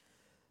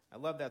I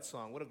love that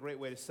song. What a great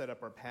way to set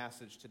up our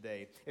passage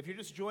today. If you're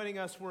just joining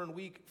us, we're in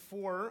week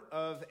 4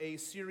 of a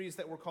series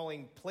that we're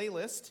calling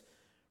Playlist,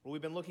 where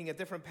we've been looking at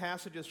different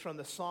passages from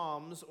the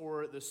Psalms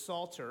or the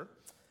Psalter.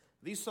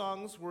 These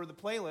songs were the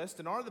playlist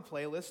and are the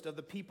playlist of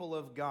the people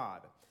of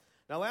God.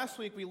 Now, last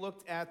week we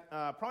looked at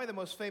probably the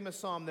most famous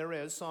psalm there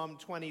is, Psalm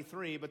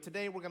 23, but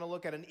today we're going to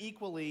look at an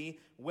equally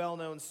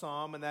well-known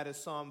psalm, and that is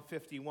Psalm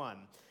 51.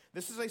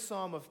 This is a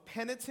psalm of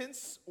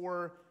penitence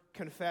or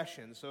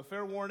confession. So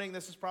fair warning,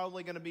 this is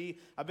probably going to be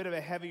a bit of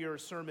a heavier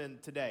sermon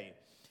today.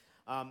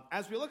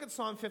 As we look at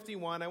Psalm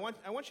 51, I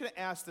want you to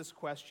ask this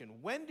question: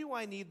 when do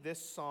I need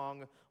this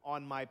song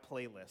on my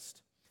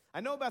playlist? I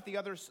know about the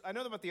other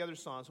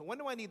songs, but when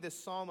do I need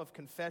this psalm of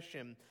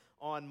confession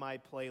on my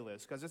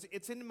playlist? Because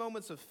it's in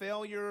moments of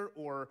failure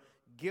or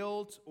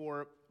guilt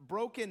or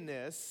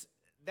brokenness.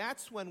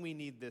 That's when we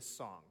need this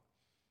song.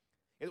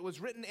 It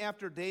was written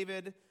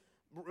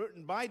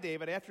by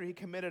David after he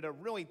committed a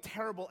really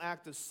terrible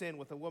act of sin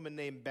with a woman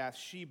named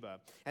Bathsheba.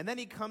 And then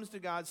he comes to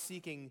God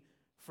seeking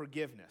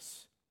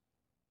forgiveness.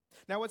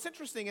 Now, what's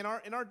interesting, in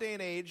our day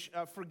and age,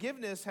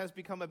 forgiveness has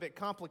become a bit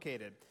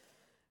complicated.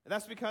 And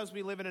that's because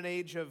we live in an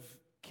age of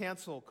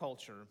cancel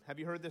culture. Have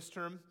you heard this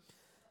term?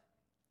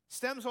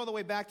 Stems all the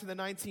way back to the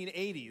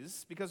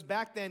 1980s, because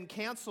back then,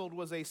 canceled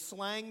was a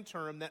slang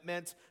term that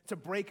meant to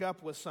break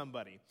up with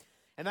somebody.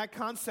 And that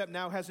concept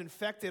now has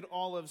infected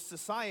all of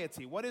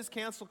society. What is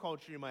cancel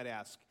culture, you might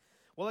ask?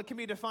 Well, it can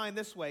be defined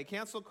this way.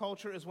 Cancel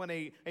culture is when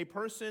a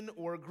person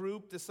or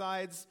group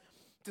decides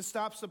to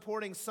stop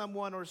supporting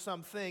someone or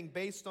something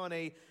based on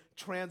a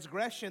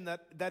transgression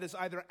that is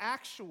either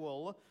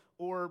actual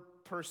or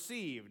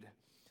perceived.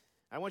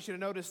 I want you to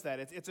notice that.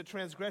 It's a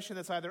transgression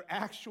that's either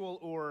actual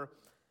or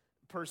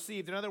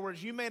perceived. In other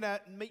words, you may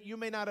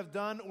not have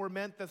done or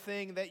meant the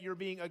thing that you're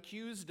being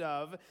accused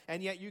of,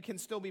 and yet you can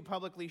still be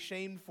publicly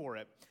shamed for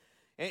it.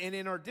 And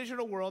in our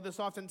digital world, this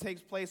often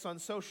takes place on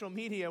social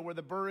media where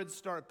the birds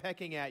start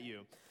pecking at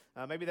you.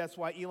 Maybe that's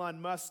why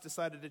Elon Musk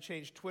decided to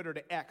change Twitter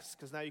to X,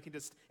 because now you can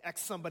just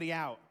X somebody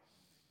out.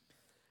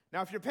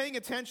 Now, if you're paying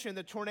attention,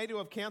 the tornado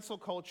of cancel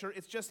culture,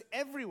 it's just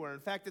everywhere. In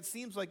fact, it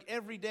seems like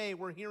every day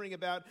we're hearing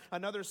about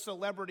another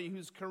celebrity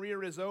whose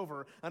career is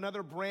over,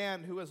 another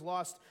brand who has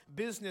lost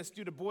business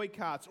due to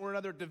boycotts, or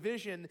another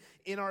division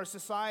in our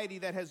society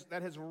that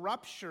has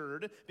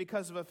ruptured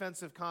because of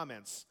offensive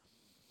comments.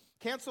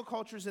 Cancel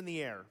culture's in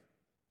the air.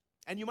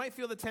 And you might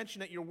feel the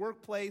tension at your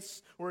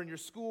workplace or in your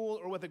school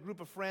or with a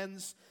group of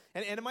friends.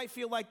 And it might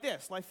feel like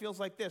this. Life feels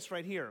like this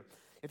right here.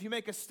 If you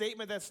make a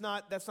statement that's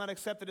not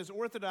accepted as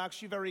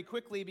orthodox, you very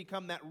quickly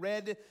become that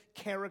red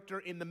character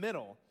in the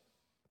middle.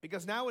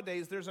 Because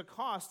nowadays there's a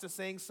cost to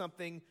saying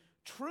something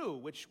true,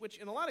 which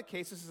in a lot of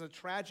cases is a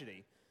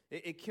tragedy.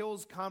 It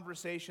kills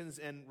conversations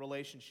and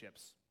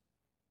relationships.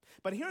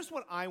 But here's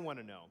what I want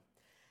to know.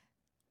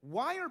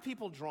 Why are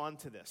people drawn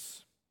to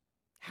this?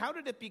 How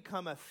did it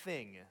become a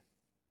thing?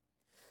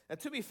 Now,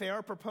 to be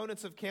fair,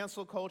 proponents of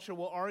cancel culture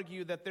will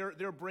argue that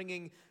they're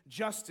bringing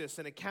justice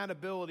and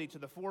accountability to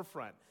the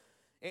forefront.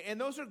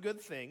 And those are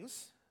good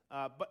things,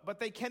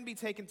 but they can be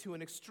taken to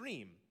an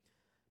extreme.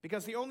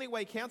 Because the only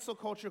way cancel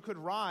culture could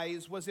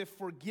rise was if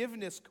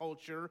forgiveness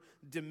culture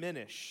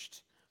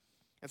diminished.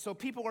 And so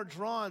people are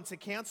drawn to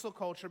cancel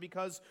culture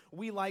because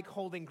we like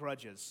holding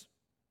grudges.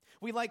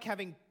 We like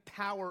having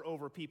power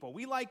over people.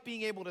 We like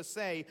being able to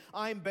say,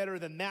 I'm better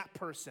than that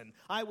person.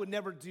 I would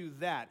never do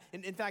that.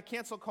 And in fact,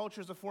 cancel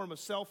culture is a form of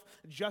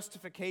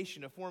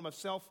self-justification, a form of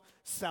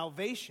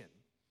self-salvation.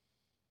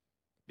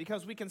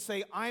 Because we can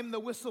say, I'm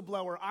the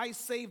whistleblower. I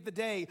saved the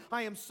day.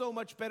 I am so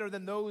much better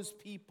than those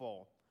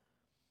people.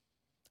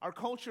 Our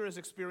culture is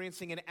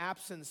experiencing an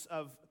absence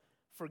of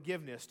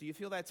forgiveness. Do you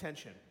feel that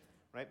tension?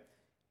 Right?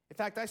 In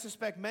fact, I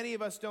suspect many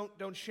of us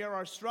don't share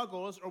our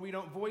struggles, or we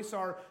don't voice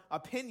our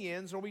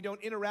opinions, or we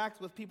don't interact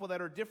with people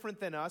that are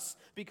different than us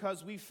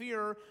because we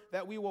fear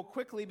that we will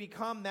quickly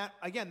become that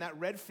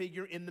red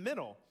figure in the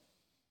middle.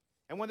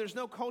 And when there's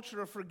no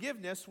culture of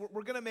forgiveness,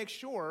 we're going to make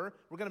sure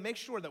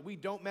that we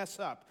don't mess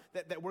up,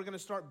 that we're going to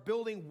start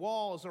building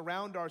walls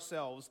around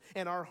ourselves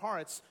and our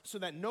hearts so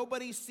that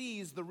nobody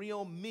sees the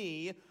real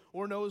me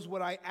or knows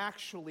what I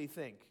actually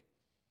think.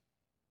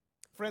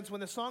 Friends, when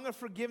the song of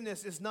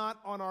forgiveness is not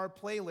on our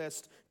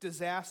playlist,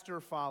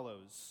 disaster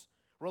follows.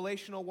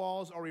 Relational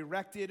walls are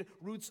erected,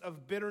 roots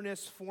of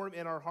bitterness form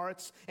in our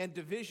hearts, and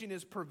division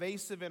is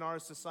pervasive in our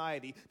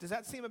society. Does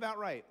that seem about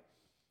right?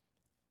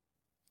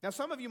 Now,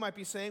 some of you might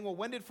be saying, well,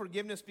 when did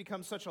forgiveness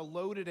become such a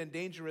loaded and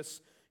dangerous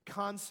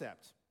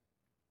concept?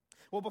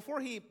 Well, before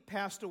he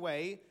passed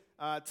away,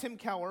 Tim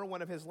Keller,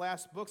 one of his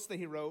last books that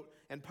he wrote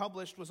and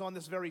published, was on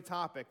this very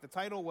topic. The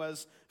title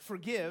was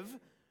Forgive,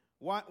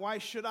 Why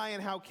Should I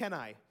and How Can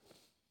I?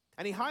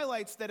 And he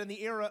highlights that in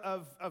the era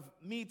of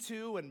Me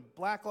Too and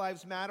Black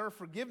Lives Matter,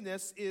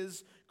 forgiveness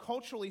is,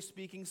 culturally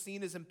speaking,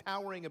 seen as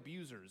empowering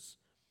abusers.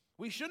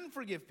 We shouldn't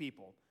forgive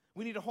people.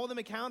 We need to hold them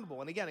accountable.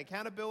 And again,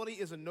 accountability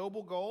is a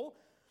noble goal,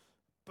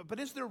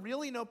 but is there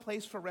really no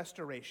place for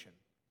restoration?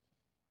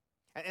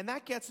 And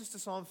that gets us to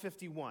Psalm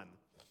 51.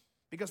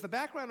 Because the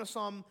background of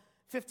Psalm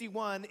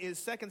 51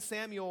 is 2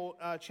 Samuel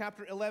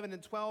chapter 11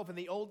 and 12 in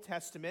the Old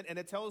Testament, and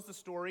it tells the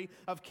story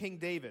of King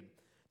David,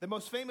 the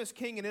most famous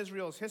king in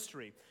Israel's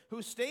history,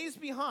 who stays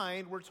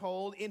behind, we're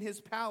told, in his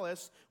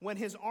palace when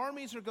his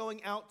armies are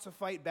going out to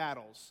fight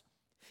battles.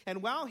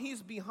 And while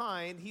he's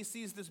behind, he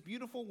sees this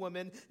beautiful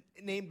woman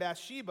named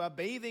Bathsheba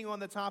bathing on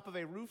the top of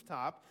a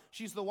rooftop.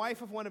 She's the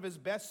wife of one of his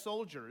best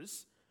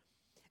soldiers,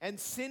 and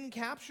sin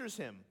captures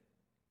him.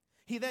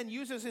 He then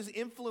uses his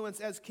influence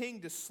as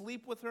king to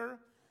sleep with her,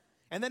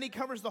 and then he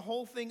covers the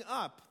whole thing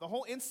up, the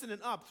whole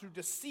incident up, through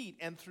deceit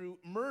and through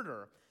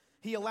murder.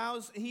 He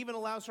even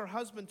allows her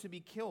husband to be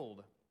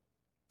killed.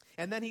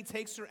 And then he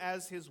takes her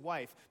as his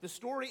wife. The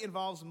story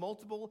involves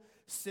multiple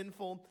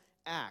sinful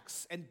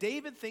acts, and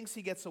David thinks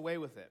he gets away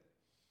with it.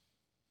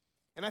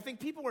 And I think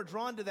people are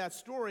drawn to that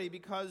story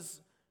because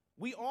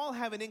we all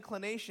have an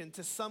inclination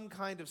to some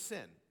kind of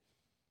sin.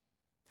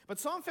 But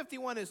Psalm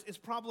 51 is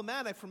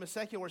problematic from a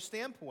secular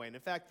standpoint.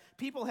 In fact,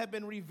 people have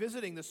been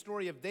revisiting the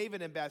story of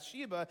David and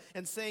Bathsheba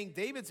and saying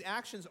David's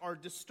actions are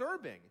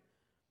disturbing.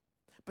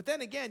 But then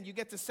again, you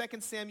get to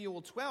 2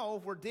 Samuel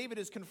 12, where David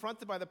is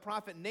confronted by the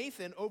prophet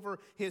Nathan over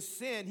his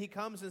sin. He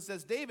comes and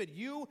says, David,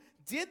 you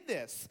did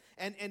this.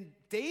 And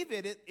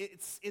David,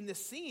 it's in the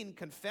scene,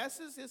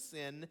 confesses his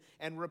sin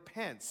and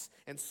repents.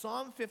 And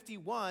Psalm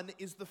 51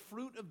 is the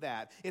fruit of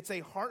that. It's a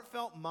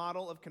heartfelt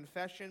model of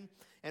confession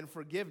and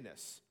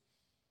forgiveness.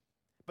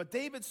 But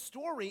David's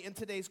story in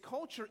today's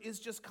culture is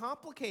just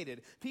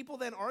complicated. People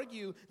then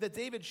argue that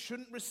David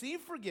shouldn't receive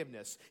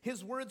forgiveness.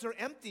 His words are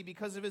empty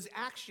because of his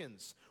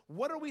actions.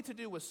 What are we to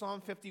do with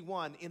Psalm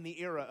 51 in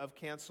the era of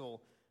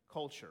cancel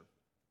culture?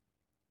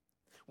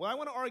 Well, I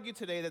want to argue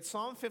today that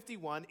Psalm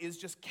 51 is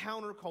just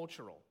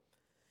countercultural.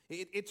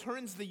 It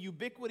turns the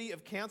ubiquity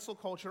of cancel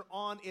culture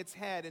on its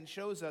head and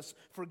shows us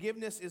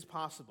forgiveness is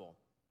possible.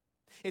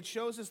 It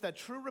shows us that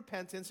true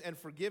repentance and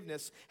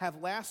forgiveness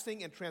have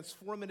lasting and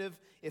transformative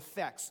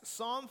effects.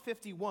 Psalm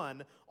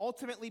 51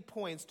 ultimately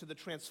points to the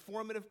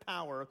transformative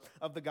power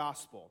of the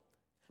gospel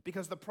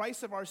because the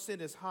price of our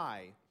sin is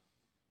high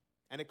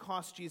and it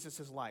cost Jesus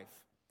his life.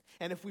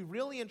 And if we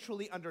really and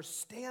truly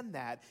understand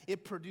that,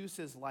 it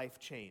produces life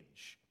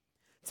change.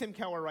 Tim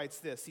Keller writes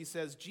this. He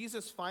says,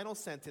 Jesus' final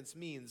sentence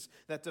means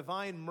that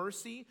divine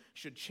mercy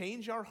should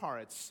change our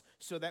hearts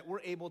so that we're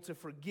able to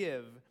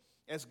forgive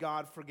as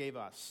God forgave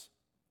us.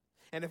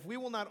 And if we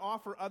will not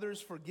offer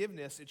others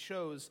forgiveness, it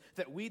shows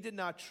that we did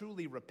not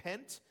truly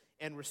repent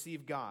and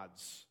receive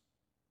God's.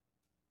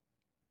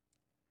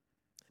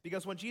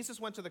 Because when Jesus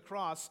went to the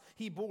cross,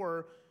 he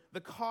bore the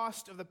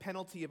cost of the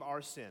penalty of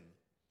our sin.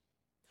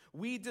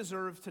 We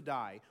deserve to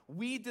die.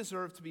 We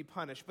deserve to be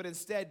punished. But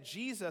instead,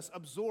 Jesus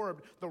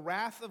absorbed the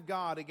wrath of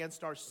God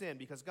against our sin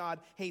because God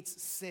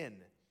hates sin.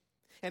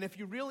 And if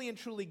you really and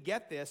truly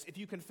get this, if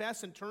you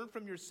confess and turn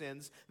from your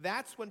sins,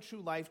 that's when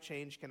true life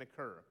change can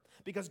occur.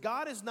 Because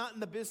God is not in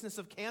the business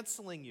of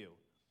canceling you.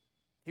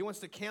 He wants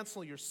to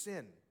cancel your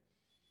sin.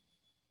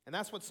 And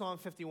that's what Psalm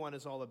 51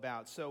 is all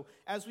about. So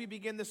as we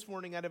begin this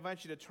morning, I'd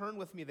invite you to turn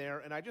with me there,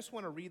 and I just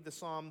want to read the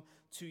psalm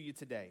to you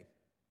today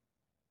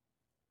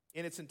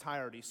in its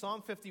entirety.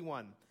 Psalm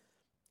 51,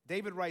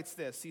 David writes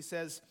this. He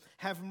says,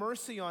 "Have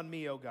mercy on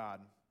me, O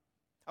God,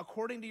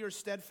 according to your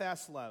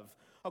steadfast love.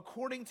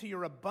 According to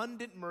your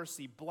abundant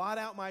mercy, blot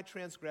out my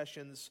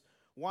transgressions.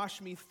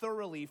 Wash me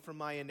thoroughly from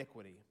my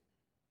iniquity.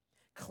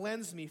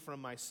 Cleanse me from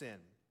my sin.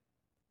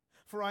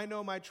 For I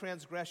know my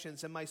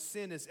transgressions, and my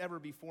sin is ever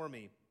before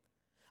me.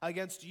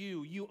 Against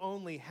you, you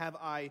only have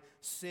I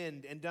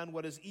sinned and done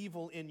what is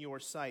evil in your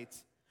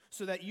sight,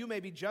 so that you may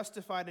be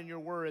justified in your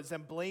words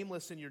and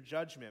blameless in your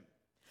judgment.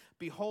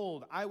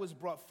 Behold, I was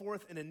brought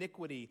forth in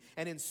iniquity,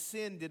 and in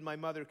sin did my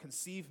mother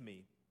conceive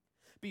me.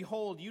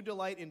 Behold, you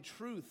delight in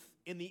truth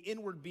in the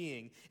inward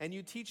being, and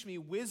you teach me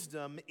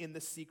wisdom in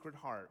the secret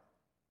heart."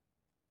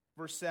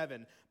 Verse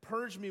 7,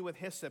 "Purge me with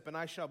hyssop, and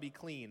I shall be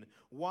clean.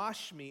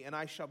 Wash me, and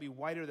I shall be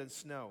whiter than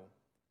snow.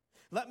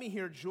 Let me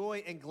hear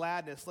joy and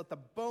gladness. Let the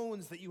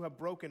bones that you have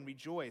broken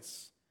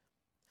rejoice.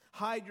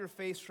 Hide your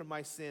face from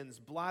my sins.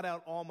 Blot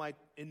out all my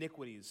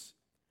iniquities."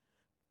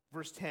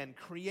 Verse 10,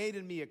 "Create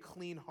in me a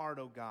clean heart,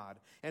 O God,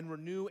 and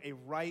renew a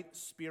right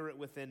spirit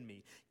within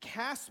me.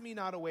 Cast me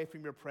not away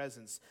from your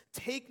presence.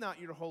 Take not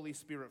your Holy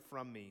Spirit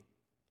from me.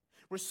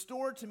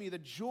 Restore to me the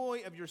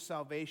joy of your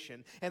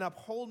salvation, and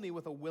uphold me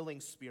with a willing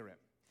spirit.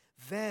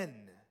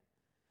 Then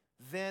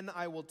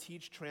I will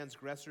teach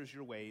transgressors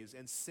your ways,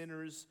 and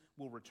sinners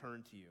will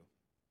return to you.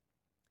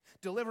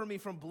 Deliver me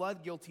from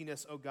blood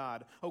guiltiness, O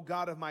God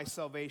of my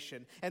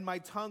salvation, and my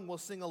tongue will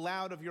sing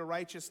aloud of your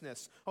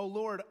righteousness. O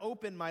Lord,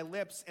 open my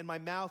lips, and my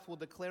mouth will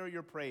declare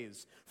your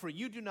praise. For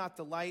you do not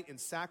delight in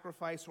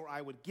sacrifice, or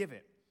I would give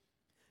it.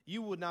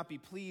 You would not be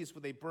pleased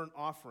with a burnt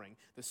offering.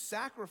 The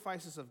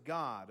sacrifices of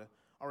God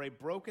are a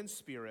broken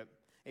spirit,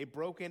 a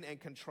broken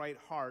and contrite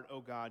heart, O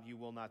God, you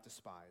will not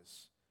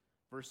despise."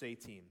 Verse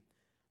 18,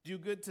 "Do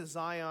good to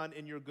Zion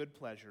in your good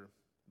pleasure.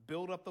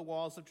 Build up the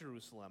walls of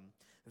Jerusalem.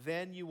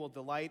 Then you will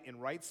delight in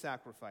right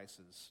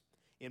sacrifices,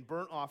 in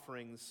burnt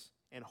offerings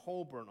and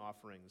whole burnt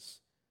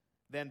offerings.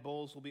 Then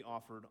bulls will be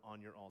offered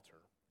on your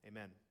altar."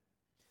 Amen.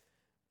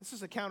 This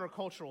is a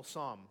countercultural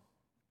psalm.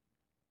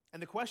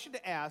 And the question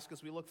to ask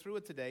as we look through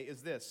it today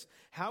is this: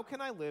 how can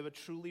I live a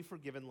truly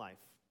forgiven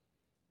life?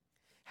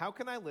 How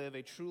can I live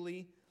a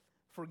truly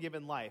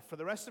forgiven life? For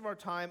the rest of our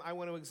time, I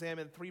want to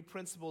examine three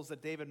principles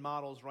that David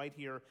models right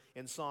here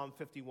in Psalm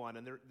 51,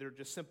 and they're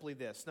just simply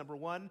this. Number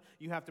one,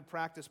 you have to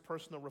practice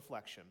personal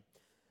reflection.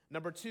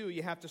 Number two,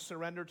 you have to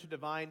surrender to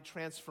divine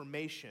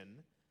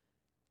transformation.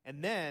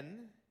 And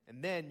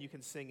then you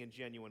can sing in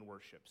genuine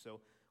worship. So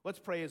let's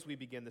pray as we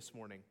begin this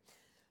morning.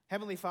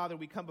 Heavenly Father,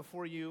 we come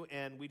before you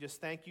and we just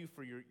thank you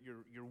for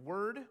your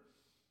word.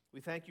 We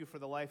thank you for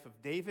the life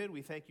of David.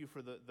 We thank you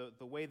for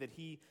the way that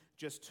he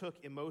just took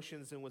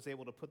emotions and was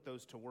able to put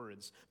those to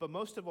words. But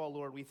most of all,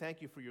 Lord, we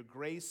thank you for your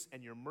grace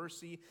and your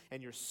mercy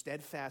and your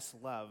steadfast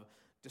love,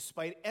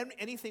 despite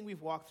anything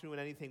we've walked through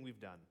and anything we've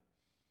done.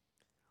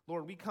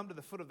 Lord, we come to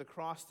the foot of the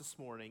cross this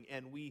morning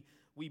and we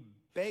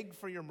beg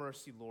for your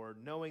mercy, Lord,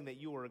 knowing that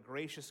you are a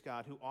gracious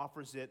God who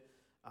offers it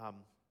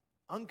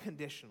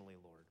unconditionally,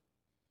 Lord.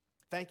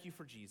 Thank you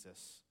for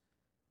Jesus.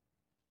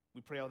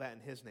 We pray all that in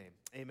his name.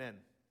 Amen.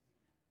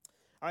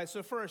 All right,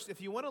 so first,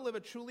 if you want to live a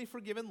truly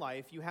forgiven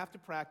life, you have to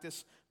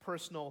practice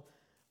personal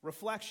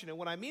reflection. And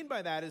what I mean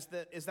by that is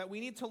that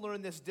we need to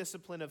learn this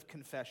discipline of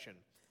confession.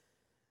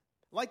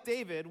 Like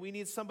David, we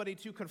need somebody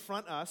to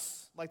confront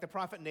us, like the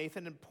prophet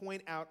Nathan, and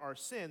point out our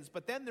sins.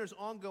 But then there's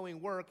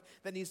ongoing work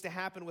that needs to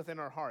happen within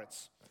our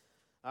hearts.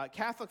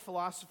 Catholic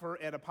philosopher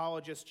and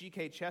apologist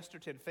G.K.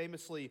 Chesterton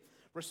famously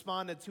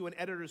responded to an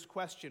editor's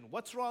question,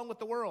 "What's wrong with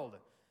the world?"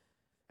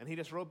 And he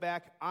just wrote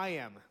back, "I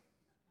am."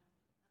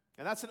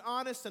 And that's an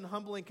honest and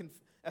humbling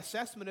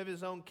assessment of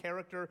his own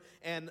character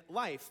and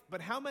life.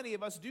 But how many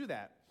of us do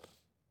that?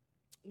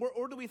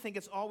 Or do we think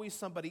it's always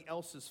somebody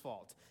else's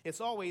fault?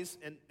 It's always,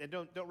 and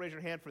don't raise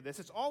your hand for this,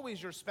 it's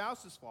always your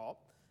spouse's fault.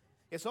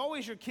 It's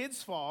always your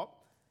kid's fault.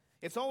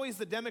 It's always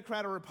the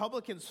Democrat or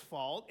Republican's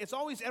fault. It's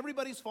always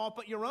everybody's fault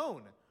but your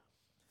own.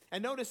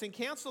 And notice, in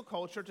cancel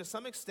culture, to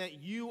some extent,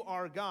 you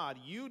are God.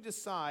 You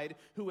decide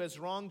who has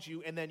wronged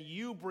you, and then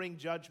you bring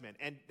judgment.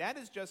 And that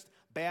is just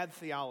bad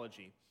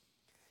theology.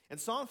 In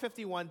Psalm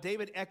 51,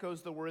 David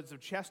echoes the words of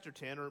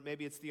Chesterton, or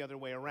maybe it's the other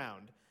way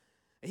around.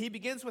 He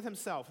begins with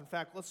himself. In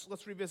fact,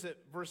 let's revisit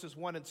verses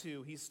 1 and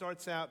 2. He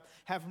starts out,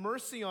 "Have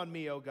mercy on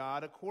me, O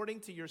God,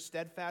 according to your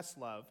steadfast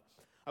love.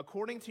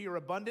 According to your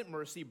abundant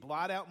mercy,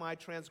 blot out my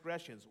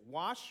transgressions.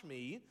 Wash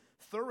me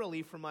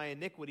thoroughly from my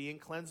iniquity and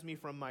cleanse me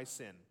from my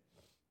sin."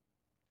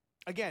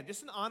 Again,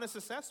 just an honest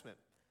assessment.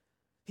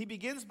 He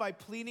begins by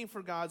pleading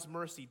for God's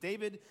mercy.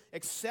 David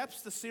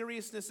accepts the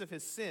seriousness of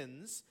his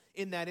sins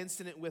in that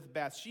incident with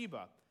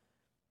Bathsheba.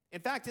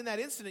 In fact, in that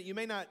incident, you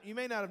may not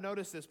have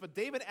noticed this, but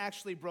David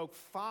actually broke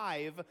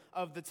 5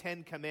 of the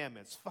 10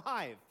 commandments.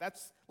 5.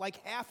 That's like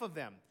half of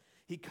them.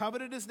 He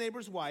coveted his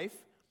neighbor's wife.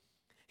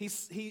 He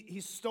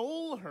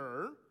stole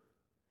her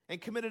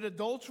and committed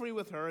adultery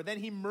with her. Then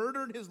he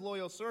murdered his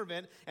loyal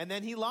servant, and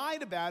then he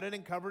lied about it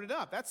and covered it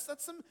up. That's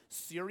some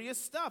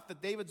serious stuff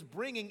that David's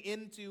bringing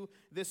into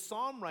this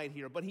psalm right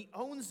here. But he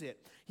owns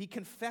it. He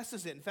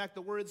confesses it. In fact,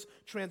 the words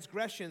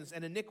transgressions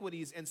and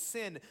iniquities and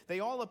sin, they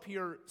all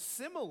appear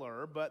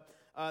similar, but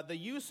the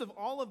use of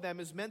all of them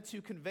is meant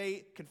to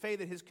convey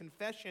that his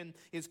confession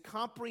is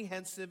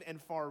comprehensive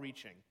and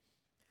far-reaching.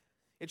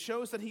 It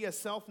shows that he has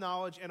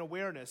self-knowledge and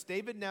awareness.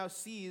 David now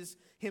sees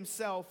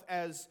himself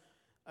as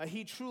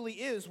he truly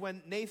is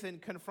when Nathan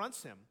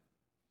confronts him.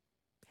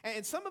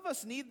 And some of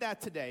us need that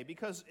today,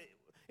 because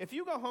if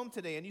you go home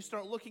today and you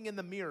start looking in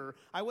the mirror,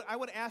 I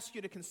would ask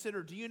you to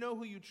consider, do you know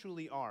who you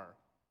truly are?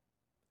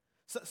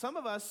 Some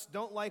of us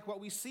don't like what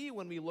we see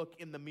when we look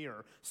in the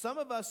mirror. Some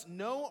of us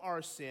know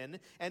our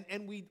sin,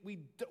 and we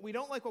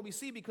don't like what we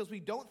see because we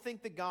don't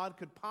think that God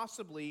could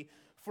possibly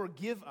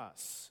forgive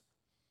us.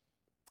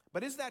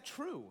 But is that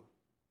true?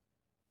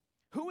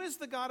 Who is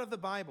the God of the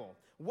Bible?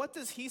 What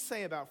does he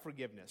say about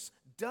forgiveness?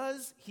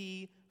 Does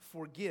he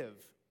forgive?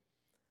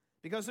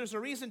 Because there's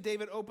a reason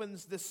David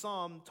opens this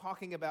psalm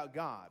talking about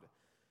God.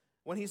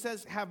 When he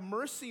says, "Have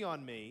mercy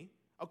on me,"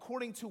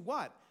 according to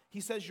what? He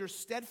says, your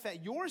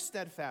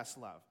steadfast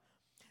love.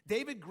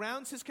 David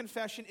grounds his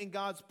confession in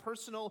God's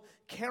personal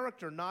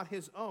character, not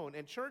his own.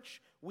 And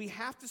church, we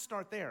have to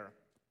start there.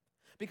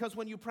 Because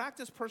when you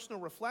practice personal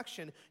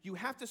reflection, you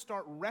have to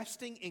start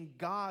resting in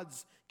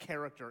God's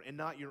character and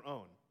not your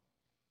own.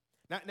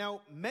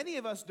 Now, many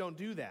of us don't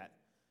do that.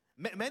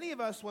 Many of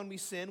us, when we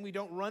sin, we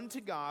don't run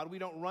to God. We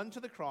don't run to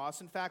the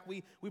cross. In fact,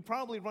 we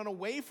probably run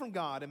away from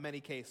God in many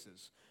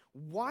cases.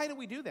 Why do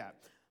we do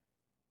that?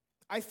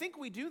 I think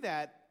we do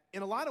that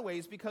in a lot of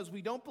ways because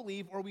we don't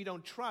believe or we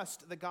don't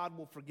trust that God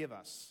will forgive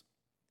us.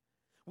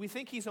 We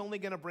think he's only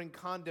going to bring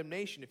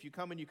condemnation. If you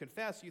come and you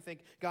confess, you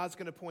think God's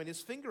going to point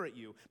his finger at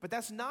you. But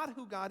that's not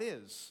who God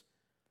is.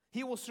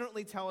 He will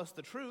certainly tell us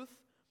the truth.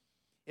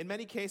 In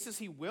many cases,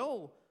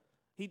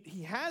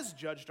 he has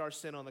judged our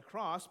sin on the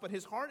cross, but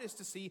his heart is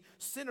to see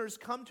sinners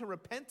come to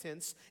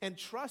repentance and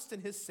trust in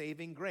his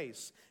saving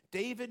grace.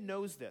 David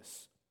knows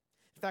this.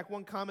 In fact,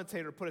 one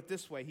commentator put it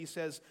this way. He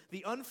says,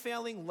 "The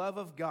unfailing love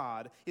of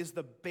God is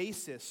the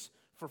basis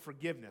for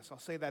forgiveness. I'll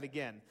say that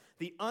again.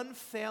 The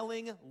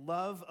unfailing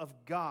love of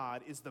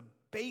God is the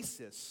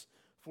basis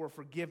for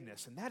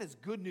forgiveness, and that is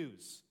good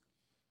news.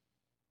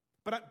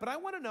 But I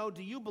want to know,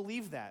 do you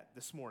believe that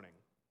this morning?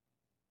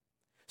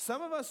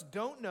 Some of us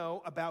don't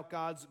know about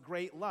God's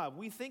great love.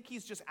 We think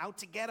he's just out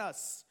to get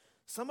us.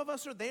 Some of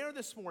us are there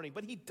this morning,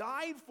 but he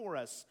died for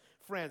us,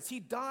 friends. He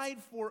died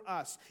for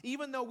us,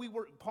 even though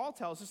Paul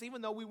tells us,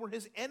 even though we were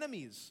his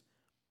enemies.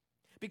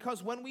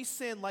 Because when we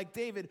sin, like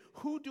David,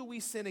 who do we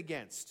sin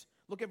against?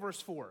 Look at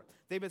verse 4.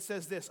 David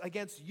says this,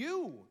 against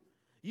you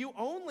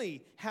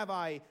only have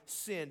I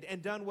sinned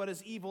and done what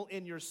is evil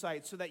in your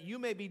sight, so that you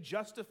may be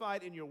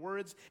justified in your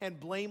words and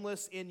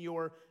blameless in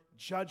your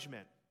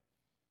judgment.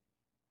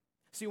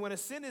 See, when a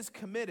sin is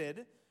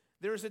committed,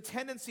 there is a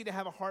tendency to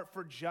have a heart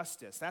for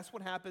justice. That's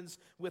what happens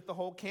with the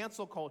whole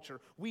cancel culture.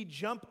 We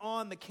jump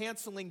on the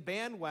canceling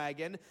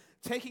bandwagon,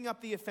 taking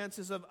up the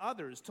offenses of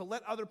others to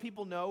let other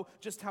people know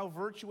just how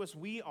virtuous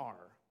we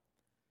are.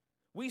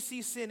 We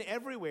see sin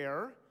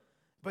everywhere,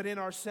 but in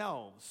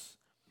ourselves.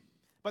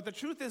 But the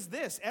truth is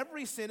this,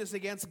 every sin is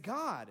against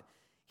God.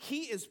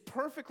 He is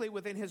perfectly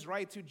within his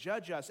right to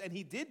judge us, and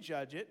he did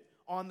judge it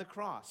on the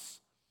cross.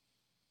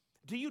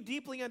 Do you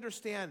deeply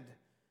understand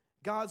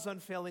God's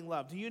unfailing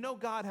love? Do you know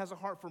God has a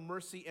heart for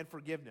mercy and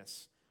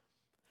forgiveness?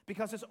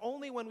 Because it's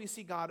only when we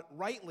see God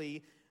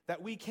rightly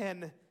that we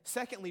can,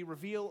 secondly,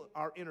 reveal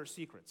our inner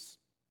secrets.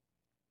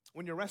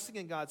 When you're resting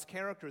in God's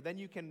character, then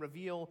you can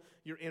reveal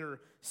your inner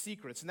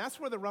secrets. And that's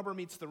where the rubber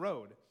meets the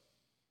road.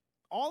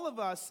 All of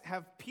us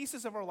have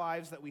pieces of our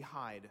lives that we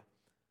hide.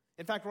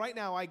 In fact, right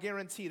now, I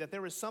guarantee that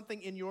there is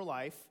something in your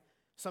life,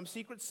 some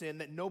secret sin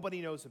that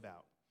nobody knows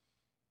about.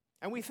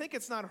 And we think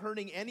it's not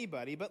hurting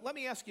anybody, but let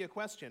me ask you a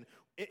question.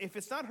 If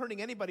it's not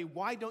hurting anybody,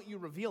 why don't you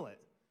reveal it?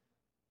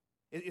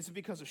 Is it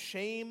because of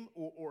shame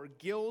or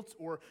guilt,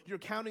 or you're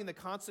counting the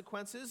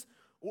consequences?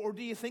 Or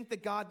do you think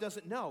that God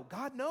doesn't know?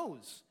 God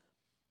knows.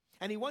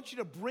 And he wants you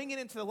to bring it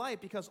into the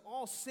light, because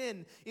all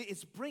sin,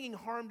 it's bringing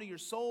harm to your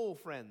soul,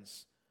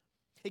 friends.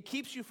 It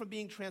keeps you from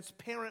being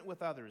transparent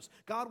with others.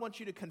 God wants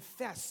you to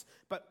confess,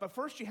 but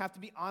first you have to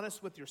be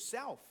honest with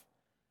yourself.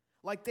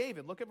 Like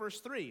David, look at verse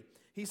 3.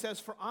 He says,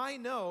 "For I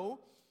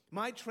know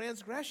my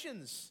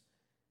transgressions,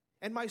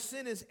 and my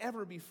sin is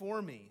ever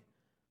before me."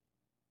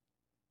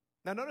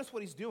 Now notice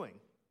what he's doing.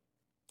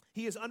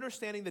 He is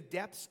understanding the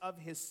depths of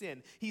his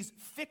sin. He's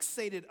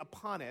fixated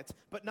upon it,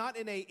 but not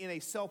in a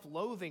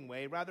self-loathing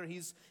way. Rather,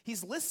 he's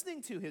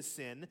listening to his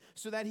sin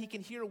so that he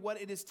can hear what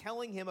it is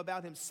telling him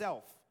about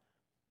himself.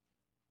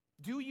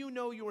 Do you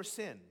know your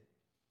sin?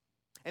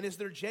 And is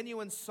there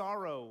genuine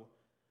sorrow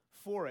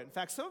for it? In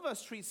fact, some of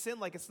us treat sin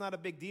like it's not a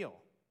big deal.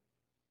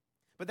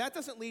 But that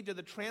doesn't lead to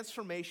the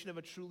transformation of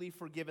a truly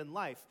forgiven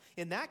life.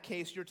 In that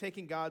case, you're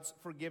taking God's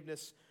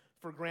forgiveness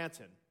for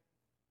granted.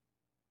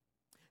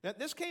 Now,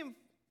 this came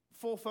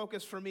full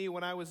focus for me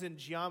when I was in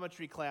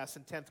geometry class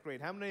in 10th grade.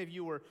 How many of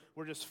you were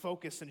just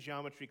focused in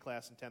geometry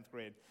class in 10th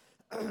grade?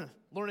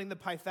 Learning the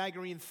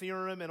Pythagorean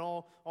theorem and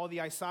all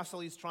the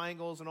isosceles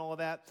triangles and all of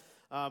that.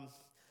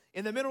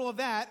 In the middle of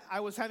that,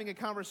 I was having a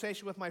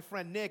conversation with my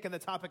friend Nick, and the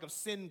topic of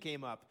sin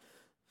came up.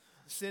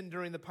 Sin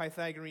during the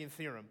Pythagorean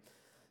theorem.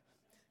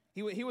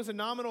 He was a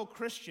nominal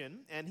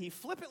Christian, and he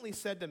flippantly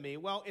said to me,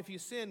 "Well, if you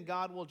sin,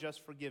 God will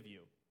just forgive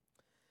you."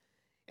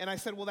 And I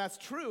said, "Well, that's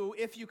true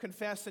if you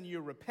confess and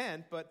you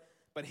repent,"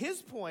 but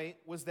his point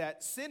was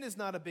that sin is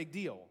not a big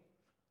deal.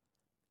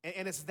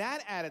 And it's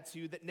that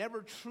attitude that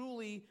never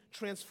truly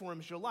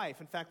transforms your life.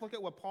 In fact, look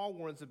at what Paul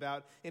warns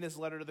about in his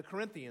letter to the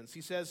Corinthians.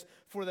 He says,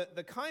 "For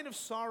the kind of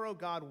sorrow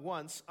God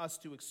wants us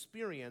to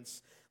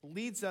experience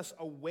leads us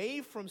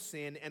away from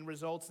sin and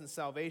results in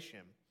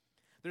salvation.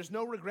 There's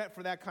no regret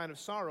for that kind of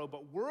sorrow,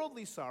 but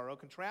worldly sorrow,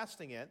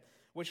 contrasting it,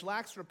 which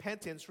lacks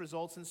repentance,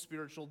 results in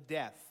spiritual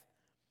death."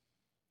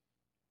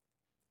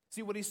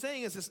 See, what he's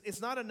saying is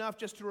it's not enough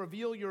just to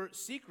reveal your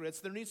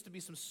secrets. There needs to be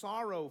some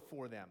sorrow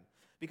for them.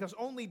 Because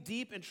only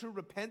deep and true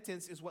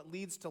repentance is what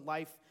leads to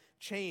life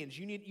change.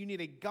 You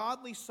need a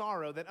godly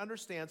sorrow that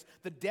understands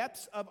the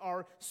depths of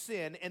our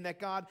sin and that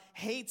God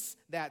hates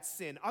that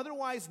sin.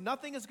 Otherwise,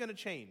 nothing is going to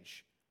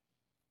change.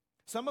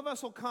 Some of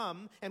us will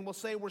come and will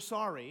say we're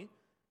sorry,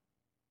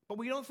 but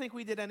we don't think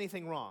we did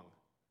anything wrong.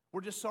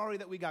 We're just sorry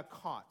that we got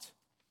caught.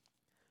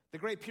 The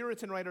great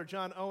Puritan writer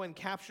John Owen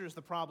captures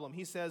the problem.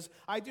 He says,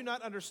 "I do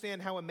not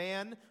understand how a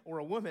man or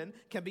a woman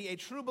can be a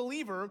true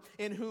believer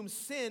in whom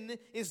sin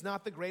is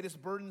not the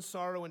greatest burden,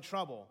 sorrow, and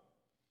trouble."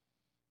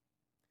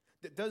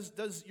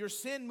 Does your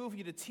sin move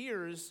you to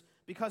tears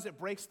because it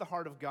breaks the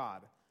heart of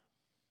God?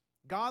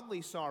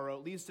 Godly sorrow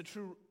leads to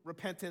true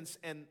repentance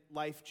and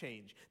life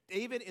change.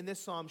 David in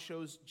this psalm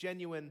shows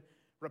genuine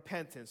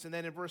repentance. And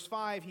then in verse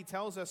 5, he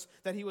tells us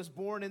that he was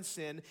born in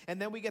sin. And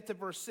then we get to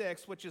verse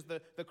 6, which is the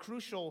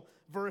crucial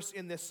verse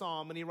in this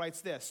psalm. And he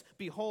writes this,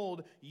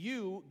 "Behold,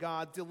 you,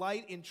 God,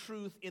 delight in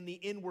truth in the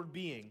inward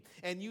being,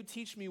 and you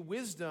teach me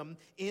wisdom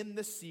in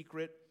the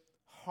secret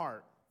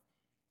heart."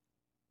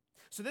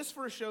 So this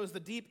verse shows the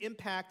deep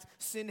impact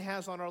sin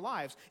has on our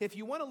lives. If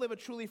you want to live a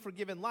truly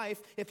forgiven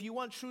life, if you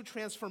want true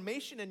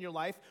transformation in your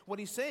life, what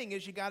he's saying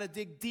is you got to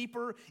dig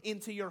deeper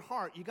into your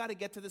heart. You got to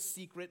get to the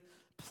secret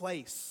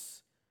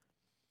place.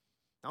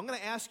 Now, I'm going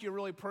to ask you a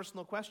really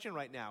personal question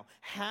right now.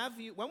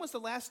 When was the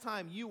last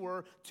time you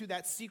were to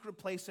that secret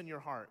place in your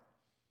heart?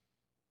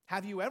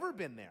 Have you ever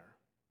been there?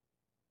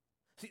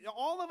 See,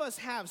 all of us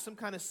have some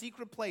kind of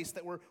secret place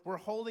that we're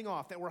holding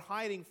off, that we're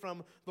hiding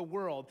from the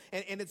world.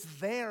 And it's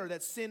there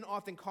that sin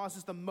often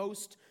causes the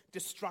most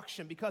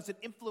destruction because it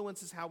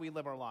influences how we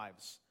live our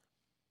lives.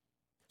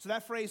 So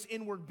that phrase,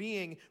 inward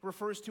being,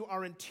 refers to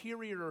our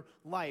interior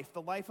life,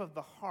 the life of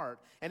the heart.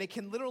 And it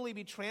can literally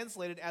be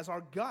translated as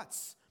our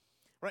guts.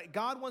 Right?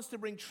 God wants to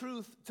bring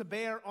truth to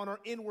bear on our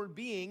inward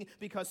being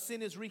because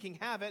sin is wreaking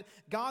havoc.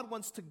 God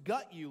wants to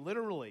gut you,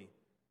 literally.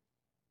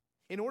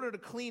 In order to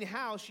clean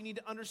house, you need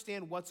to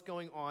understand what's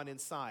going on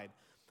inside.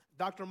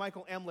 Dr.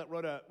 Michael Emlet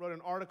wrote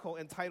an article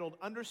entitled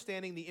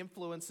Understanding the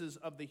Influences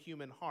of the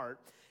Human Heart.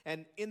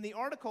 And in the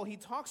article, he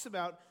talks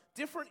about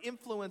different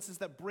influences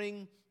that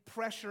bring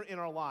pressure in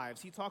our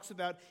lives. He talks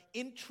about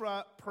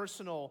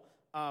intrapersonal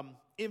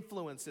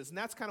influences, and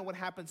that's kind of what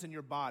happens in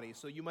your body.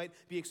 So you might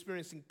be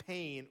experiencing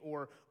pain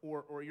or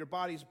your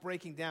body's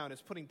breaking down.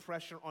 It's putting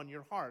pressure on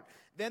your heart.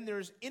 Then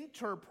there's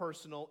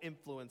interpersonal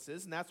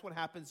influences, and that's what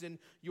happens in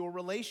your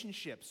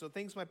relationships. So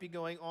things might be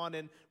going on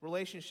in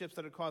relationships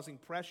that are causing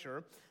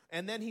pressure.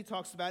 And then he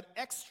talks about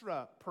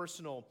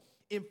extrapersonal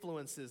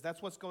influences.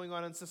 That's what's going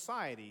on in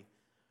society.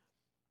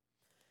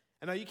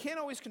 And now you can't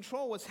always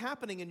control what's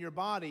happening in your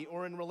body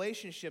or in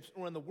relationships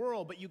or in the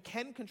world, but you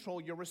can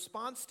control your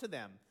response to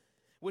them.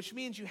 Which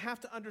means you have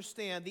to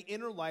understand the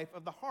inner life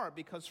of the heart,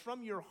 because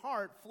from your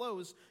heart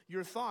flows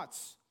your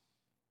thoughts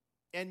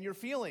and your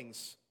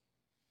feelings.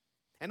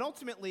 And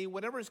ultimately,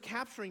 whatever is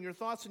capturing your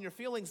thoughts and your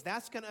feelings,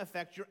 that's going to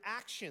affect your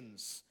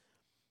actions.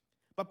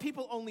 But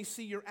people only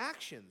see your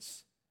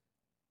actions.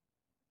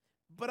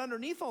 But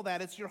underneath all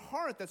that, it's your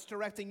heart that's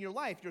directing your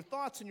life. Your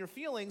thoughts and your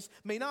feelings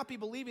may not be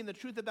believing the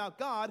truth about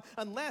God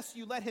unless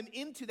you let him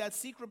into that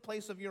secret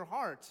place of your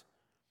heart.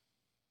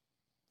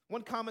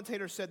 One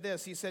commentator said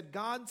this. He said,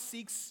 God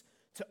seeks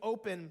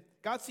open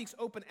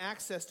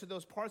access to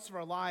those parts of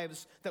our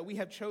lives that we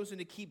have chosen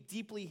to keep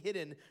deeply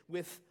hidden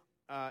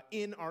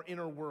in our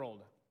inner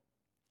world.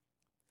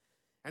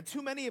 And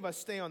too many of us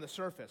stay on the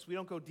surface. We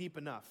don't go deep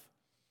enough.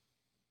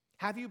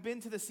 Have you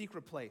been to the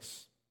secret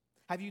place?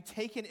 Have you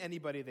taken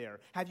anybody there?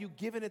 Have you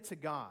given it to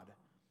God?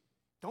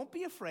 Don't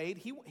be afraid.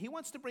 He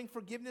wants to bring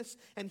forgiveness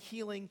and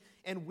healing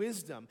and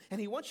wisdom.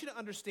 And he wants you to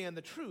understand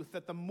the truth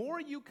that the more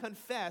you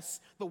confess,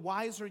 the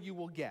wiser you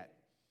will get.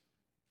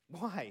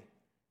 Why?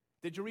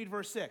 Did you read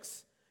verse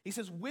 6? He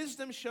says,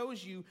 wisdom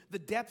shows you the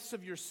depths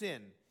of your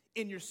sin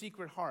in your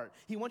secret heart.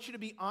 He wants you to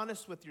be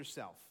honest with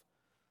yourself.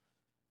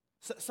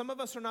 So, some of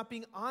us are not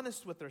being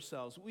honest with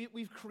ourselves.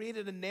 We've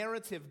created a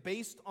narrative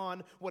based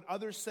on what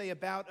others say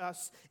about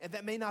us, and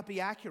that may not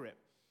be accurate.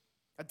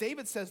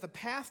 David says the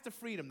path to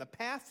freedom, the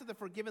path to the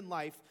forgiven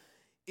life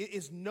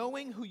is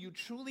knowing who you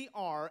truly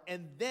are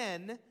and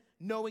then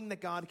knowing that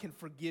God can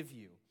forgive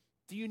you.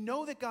 Do you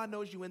know that God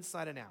knows you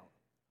inside and out?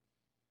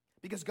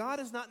 Because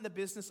God is not in the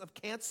business of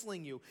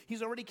canceling you.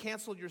 He's already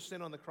canceled your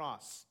sin on the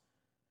cross.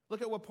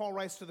 Look at what Paul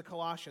writes to the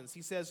Colossians.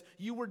 He says,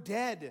 you were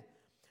dead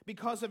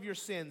because of your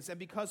sins and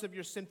because of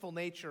your sinful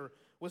nature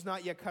was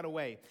not yet cut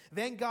away.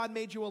 Then God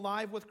made you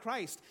alive with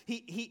Christ.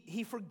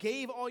 He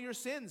forgave all your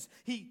sins.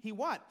 He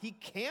what? He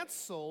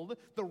canceled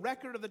the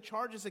record of the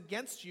charges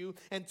against you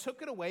and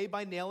took it away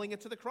by nailing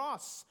it to the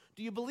cross.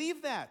 Do you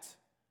believe that?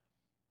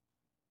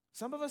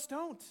 Some of us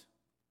don't.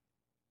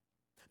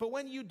 But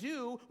when you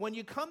do, when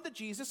you come to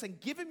Jesus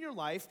and give him your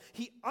life,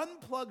 he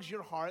unplugs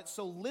your heart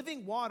so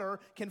living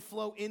water can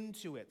flow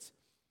into it.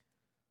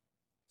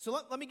 So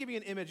let me give you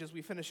an image as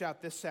we finish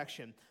out this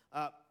section.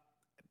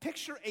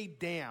 Picture a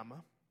dam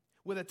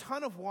with a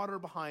ton of water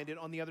behind it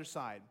on the other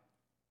side.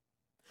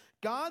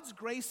 God's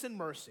grace and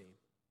mercy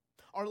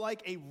are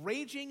like a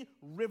raging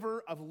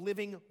river of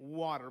living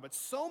water. But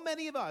so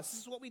many of us, this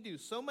is what we do,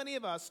 so many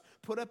of us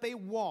put up a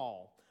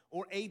wall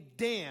or a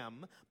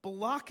dam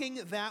blocking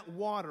that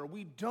water.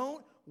 We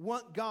don't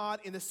want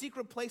God in the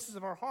secret places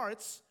of our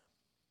hearts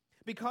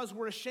because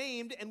we're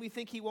ashamed and we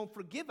think he won't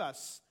forgive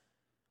us.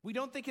 We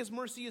don't think his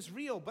mercy is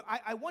real. But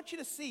I want you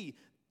to see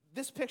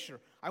this picture.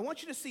 I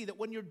want you to see that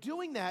when you're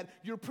doing that,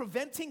 you're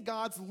preventing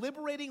God's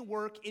liberating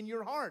work in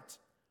your heart.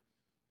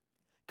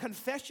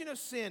 Confession of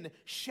sin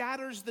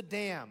shatters the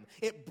dam.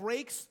 It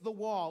breaks the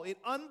wall. It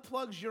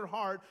unplugs your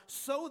heart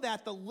so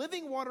that the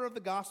living water of the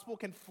gospel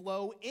can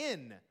flow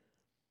in.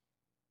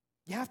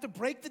 You have to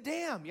break the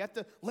dam. You have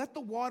to let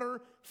the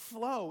water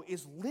flow.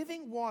 Is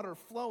living water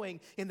flowing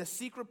in the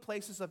secret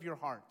places of your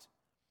heart?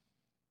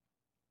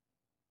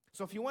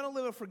 So if you want to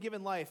live a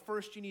forgiven life,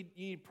 first you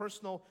need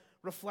personal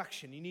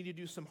reflection. You need to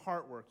do some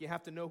heart work. You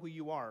have to know who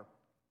you are.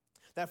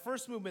 That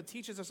first movement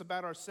teaches us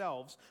about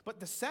ourselves,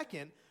 but the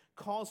second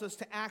calls us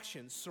to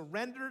action,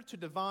 surrender to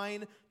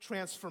divine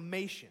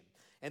transformation.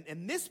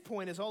 And this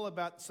point is all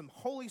about some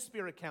Holy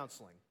Spirit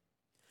counseling.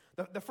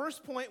 The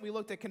first point, we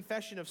looked at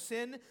confession of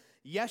sin.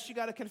 Yes, you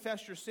got to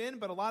confess your sin,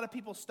 but a lot of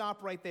people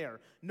stop right there.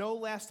 No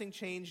lasting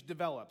change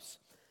develops.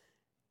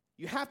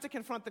 You have to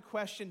confront the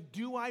question,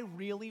 do I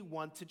really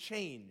want to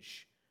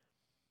change?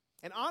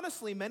 And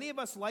honestly, many of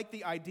us like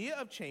the idea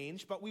of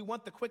change, but we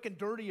want the quick and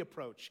dirty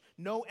approach.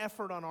 No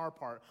effort on our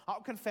part.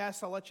 I'll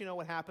confess, I'll let you know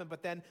what happened,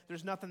 but then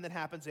there's nothing that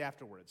happens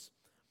afterwards.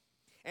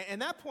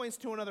 And that points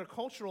to another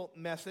cultural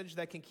message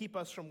that can keep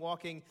us from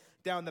walking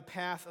down the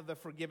path of the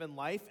forgiven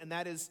life, and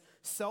that is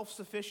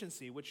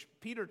self-sufficiency, which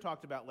Peter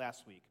talked about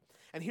last week.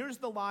 And here's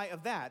the lie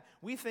of that.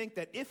 We think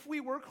that if we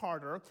work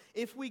harder,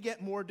 if we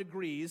get more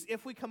degrees,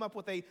 if we come up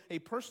with a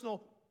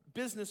personal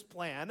business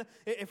plan,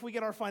 if we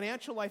get our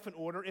financial life in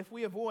order, if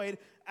we avoid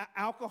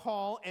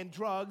alcohol and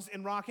drugs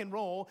and rock and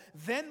roll,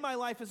 then my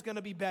life is going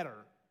to be better.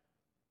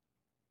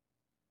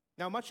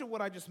 Now, much of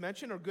what I just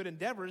mentioned are good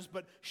endeavors,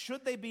 but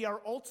should they be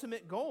our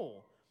ultimate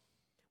goal?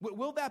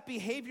 Will that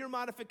behavior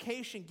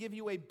modification give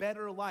you a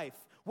better life?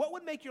 What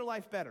would make your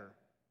life better?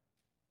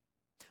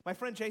 My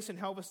friend Jason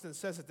Helveston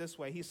says it this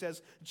way. He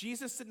says,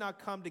 Jesus did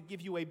not come to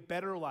give you a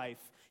better life.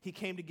 He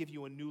came to give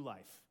you a new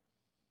life.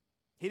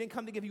 He didn't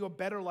come to give you a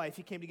better life.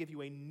 He came to give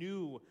you a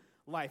new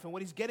life. And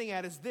what he's getting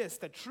at is this,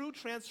 that true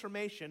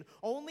transformation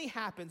only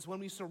happens when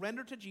we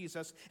surrender to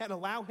Jesus and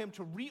allow him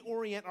to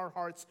reorient our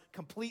hearts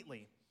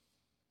completely.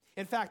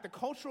 In fact, the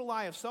cultural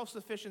lie of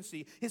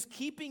self-sufficiency is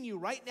keeping you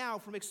right now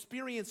from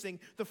experiencing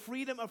the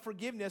freedom of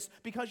forgiveness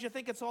because you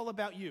think it's all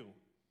about you.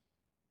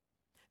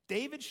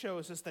 David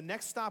shows us the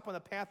next stop on the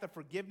path of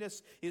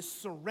forgiveness is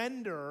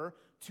surrender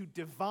to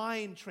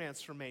divine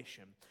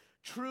transformation.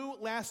 True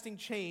lasting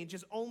change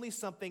is only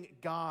something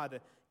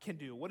God can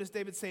do. What does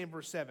David say in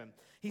verse 7?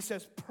 He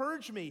says,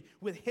 "Purge me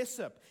with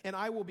hyssop, and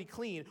I will be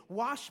clean.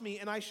 Wash me,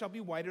 and I shall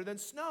be whiter than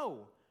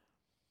snow."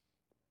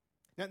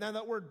 Now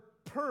that word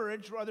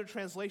purge, or other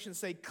translations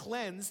say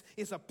cleanse,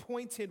 is a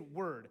pointed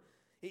word.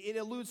 It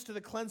alludes to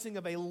the cleansing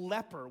of a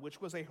leper,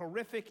 which was a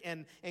horrific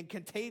and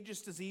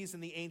contagious disease in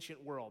the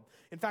ancient world.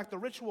 In fact, the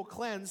ritual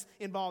cleanse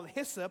involved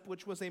hyssop,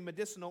 which was a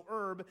medicinal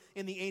herb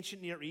in the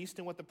ancient Near East.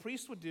 And what the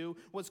priest would do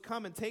was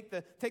come and take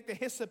the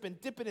hyssop and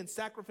dip it in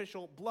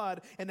sacrificial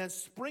blood and then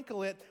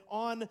sprinkle it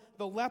on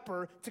the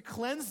leper to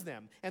cleanse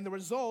them. And the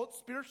result,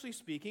 spiritually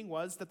speaking,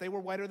 was that they were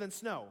whiter than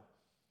snow.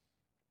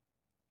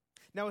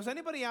 Now, has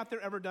anybody out there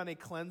ever done a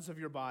cleanse of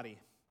your body?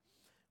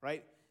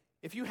 Right?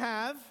 If you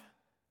have,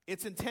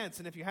 it's intense.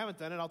 And if you haven't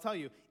done it, I'll tell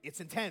you, it's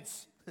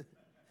intense.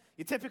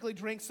 You typically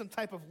drink some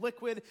type of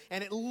liquid,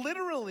 and it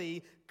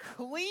literally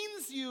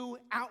cleans you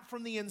out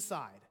from the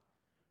inside.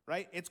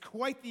 Right? It's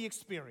quite the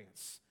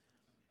experience.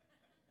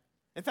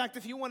 In fact,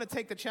 if you want to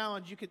take the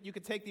challenge, you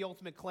could take the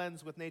ultimate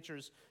cleanse with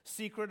Nature's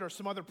Secret or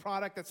some other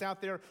product that's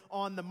out there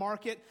on the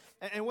market.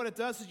 And what it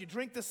does is you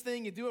drink this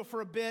thing, you do it for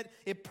a bit,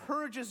 it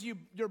purges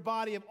your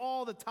body of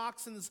all the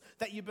toxins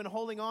that you've been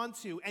holding on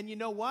to. And you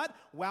know what?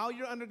 While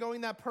you're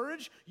undergoing that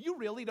purge, you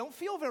really don't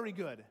feel very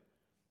good.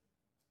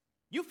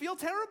 You feel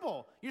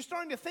terrible. You're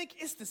starting to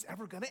think, is this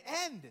ever going to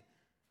end?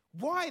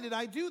 Why did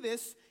I do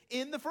this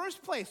in the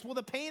first place? Will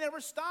the pain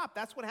ever stop?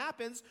 That's what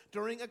happens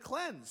during a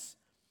cleanse.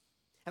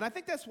 And I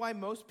think that's why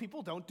most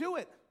people don't do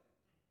it.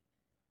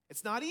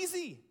 It's not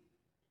easy.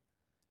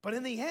 But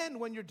in the end,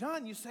 when you're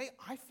done, you say,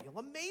 I feel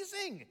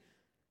amazing.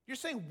 You're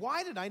saying,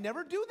 why did I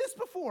never do this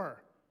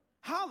before?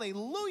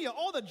 Hallelujah.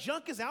 All the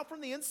junk is out from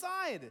the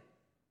inside.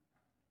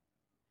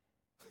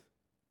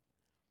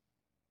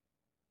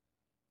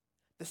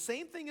 The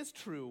same thing is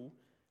true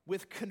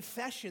with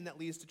confession that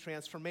leads to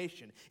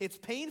transformation. It's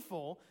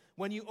painful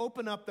when you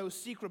open up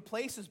those secret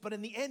places, but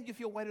in the end, you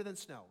feel whiter than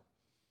snow.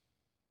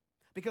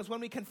 Because when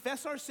we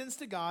confess our sins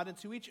to God and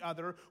to each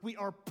other, we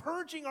are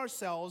purging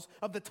ourselves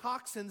of the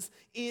toxins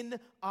in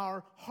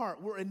our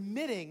heart. We're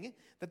admitting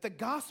that the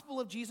gospel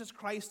of Jesus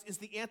Christ is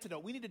the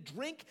antidote. We need to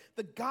drink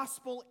the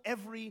gospel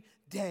every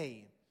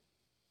day.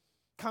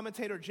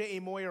 Commentator J.A.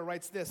 Moyer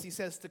writes this. He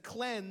says, to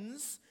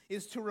cleanse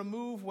is to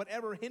remove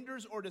whatever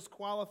hinders or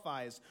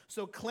disqualifies.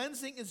 So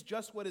cleansing is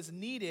just what is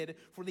needed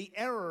for the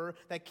error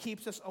that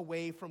keeps us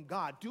away from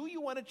God. Do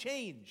you want to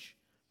change?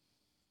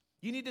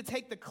 You need to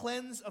take the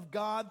cleanse of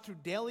God through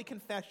daily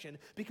confession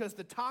because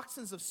the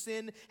toxins of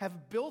sin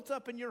have built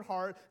up in your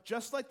heart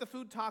just like the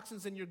food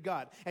toxins in your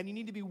gut, and you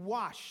need to be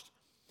washed.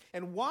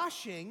 And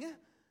washing,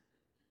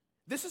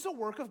 this is a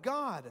work of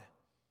God.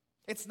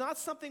 It's not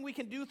something we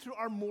can do through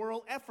our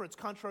moral efforts,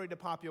 contrary to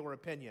popular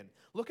opinion.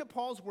 Look at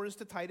Paul's words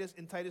to Titus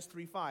in Titus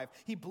 3:5.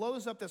 He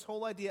blows up this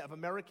whole idea of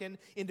American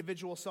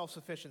individual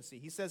self-sufficiency.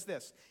 He says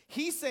this,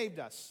 He saved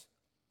us,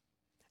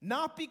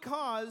 not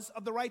because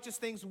of the righteous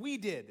things we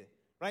did.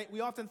 Right?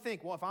 We often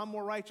think, well, if I'm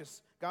more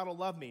righteous, God will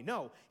love me.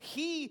 No,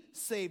 He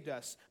saved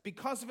us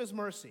because of His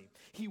mercy.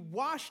 He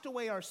washed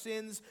away our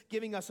sins,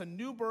 giving us a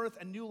new birth,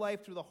 a new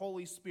life through the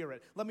Holy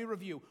Spirit. Let me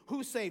review.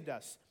 Who saved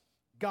us?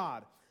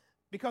 God.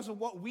 Because of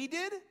what we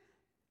did?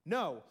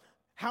 No.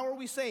 How are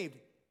we saved?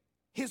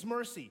 His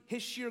mercy,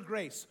 His sheer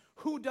grace.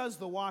 Who does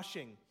the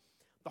washing?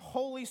 The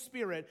Holy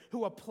Spirit,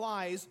 who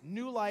applies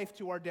new life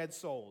to our dead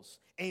souls.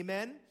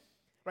 Amen?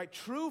 Right?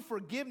 True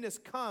forgiveness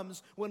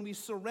comes when we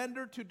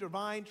surrender to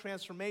divine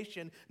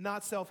transformation,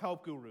 not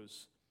self-help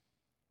gurus.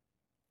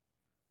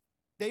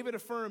 David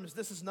affirms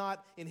this is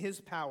not in his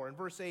power. In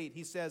verse 8,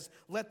 he says,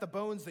 "Let the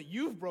bones that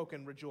you've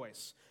broken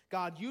rejoice."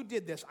 God, you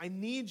did this. I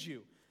need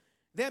you.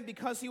 Then,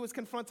 because he was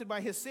confronted by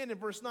his sin, in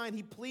verse 9,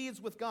 he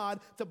pleads with God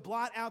to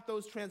blot out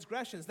those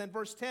transgressions. Then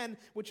verse 10,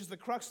 which is the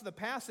crux of the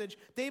passage,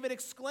 David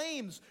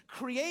exclaims,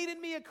 "Create in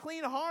me a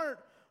clean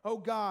heart, O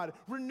God.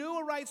 Renew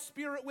a right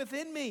spirit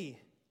within me."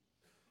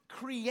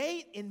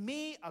 Create in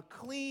me a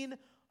clean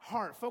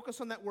heart. Focus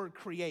on that word,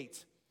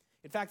 create.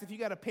 In fact, if you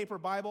got a paper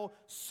Bible,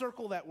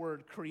 circle that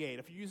word create.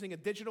 If you're using a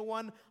digital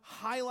one,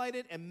 highlight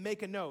it and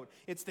make a note.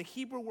 It's the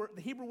Hebrew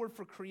word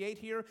for create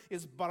here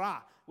is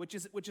bara, which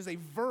is a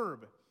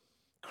verb.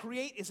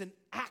 Create is an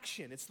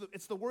action.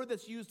 It's the word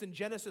that's used in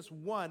Genesis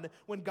 1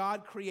 when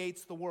God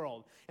creates the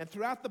world. And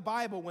throughout the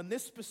Bible, when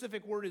this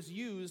specific word is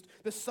used,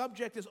 the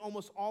subject is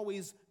almost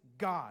always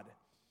God.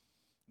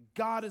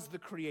 God is the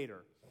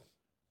creator.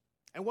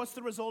 And what's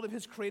the result of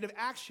his creative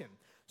action?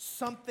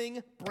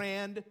 Something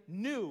brand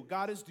new.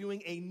 God is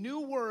doing a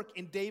new work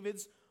in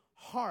David's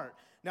heart.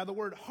 Now, the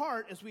word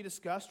heart, as we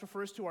discussed,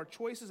 refers to our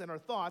choices and our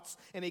thoughts,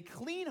 and a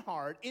clean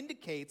heart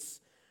indicates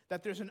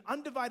that there's an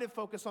undivided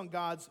focus on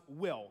God's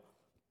will.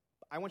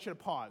 I want you to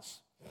pause.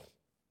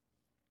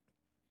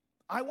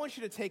 I want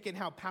you to take in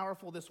how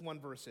powerful this one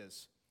verse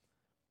is.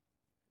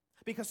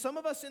 Because some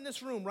of us in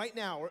this room right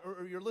now,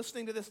 or you're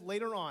listening to this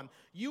later on,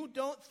 you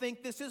don't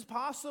think this is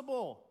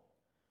possible.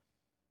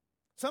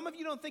 Some of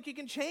you don't think you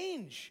can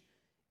change.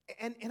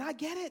 And I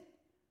get it,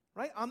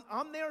 right?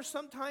 I'm there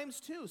sometimes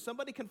too.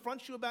 Somebody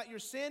confronts you about your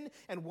sin,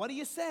 and what do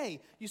you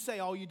say? You say,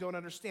 "Oh, you don't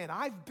understand.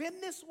 I've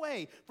been this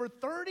way for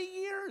 30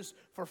 years,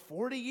 for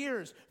 40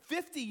 years,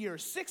 50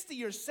 years, 60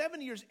 years,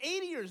 70 years,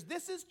 80 years.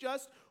 This is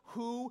just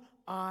who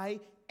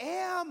I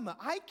am.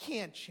 I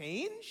can't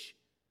change."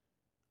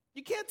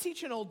 You can't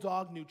teach an old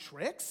dog new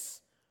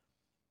tricks.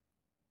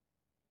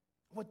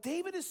 What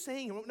David is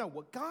saying, no,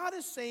 what God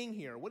is saying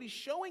here, what he's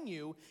showing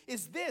you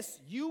is this: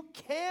 you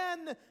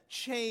can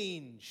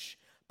change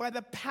by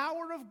the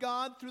power of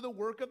God through the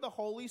work of the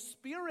Holy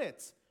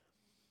Spirit.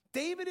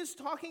 David is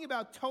talking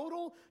about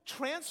total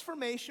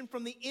transformation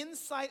from the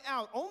inside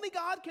out. Only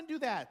God can do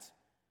that.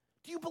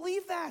 Do you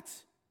believe that?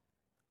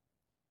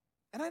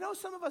 And I know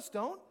some of us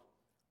don't,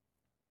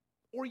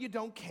 or you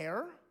don't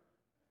care.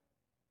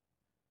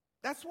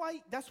 That's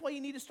why you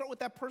need to start with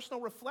that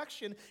personal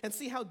reflection and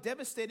see how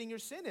devastating your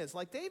sin is,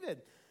 like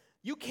David.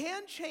 You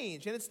can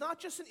change, and it's not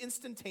just an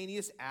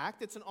instantaneous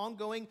act, it's an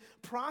ongoing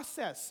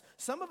process.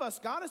 Some of us,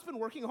 God has been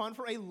working on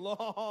for a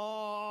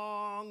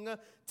long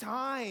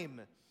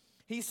time.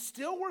 He's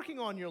still working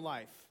on your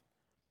life.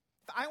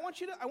 I want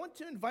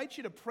to invite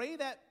you to pray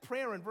that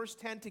prayer in verse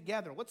 10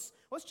 together. Let's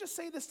just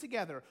say this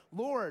together.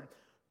 Lord,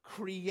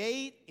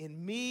 create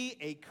in me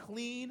a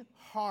clean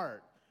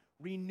heart.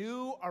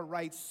 Renew a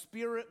right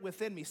spirit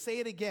within me. Say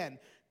it again.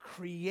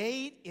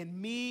 Create in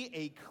me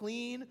a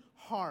clean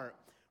heart.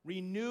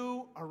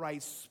 Renew a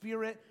right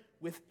spirit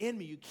within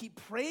me. You keep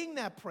praying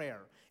that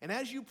prayer. And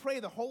as you pray,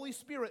 the Holy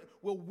Spirit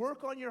will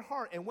work on your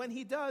heart. And when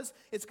he does,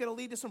 it's going to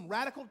lead to some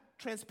radical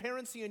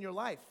transparency in your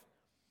life.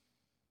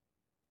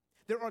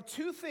 There are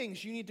two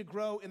things you need to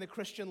grow in the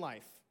Christian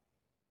life.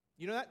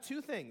 You know that?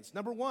 Two things.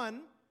 Number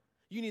one,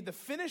 you need the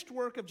finished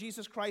work of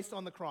Jesus Christ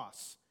on the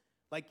cross.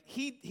 Like,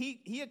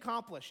 he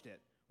accomplished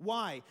it.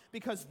 Why?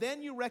 Because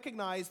then you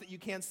recognize that you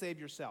can't save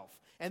yourself.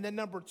 And then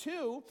number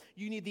two,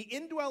 you need the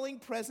indwelling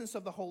presence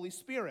of the Holy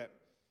Spirit.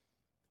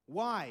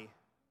 Why?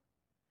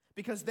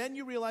 Because then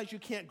you realize you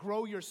can't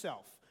grow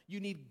yourself. You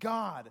need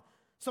God.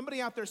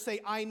 Somebody out there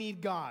say, "I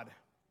need God."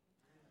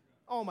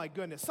 Oh my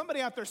goodness. Somebody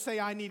out there say,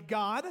 "I need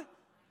God."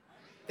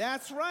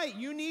 That's right.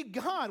 You need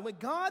God. When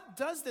God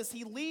does this,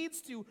 he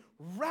leads to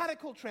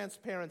radical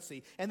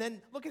transparency. And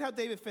then look at how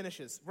David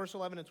finishes, verse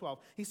 11 and 12.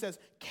 He says,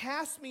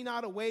 "Cast me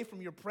not away from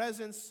your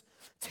presence.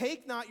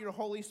 Take not your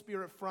Holy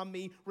Spirit from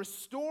me.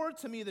 Restore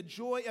to me the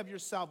joy of your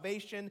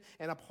salvation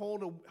and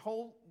uphold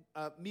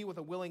me with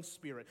a willing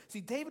spirit."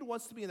 See, David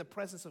wants to be in the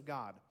presence of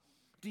God.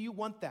 Do you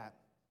want that?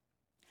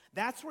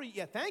 That's where,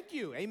 thank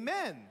you.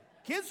 Amen.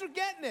 Kids are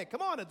getting it.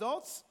 Come on,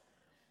 adults.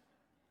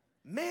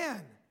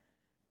 Man.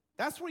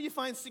 That's where you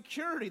find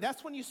security.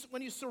 That's when you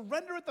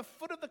surrender at the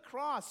foot of the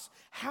cross.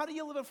 How do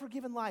you live a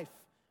forgiven life?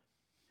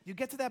 You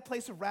get to that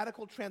place of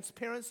radical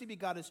transparency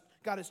because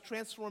God has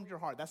transformed your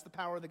heart. That's the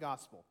power of the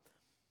gospel.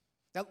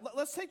 Now,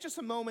 let's take just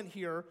a moment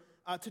here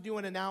to do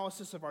an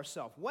analysis of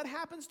ourselves. What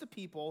happens to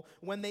people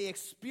when they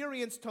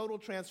experience total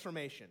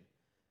transformation?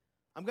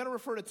 I'm going to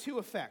refer to two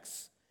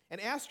effects.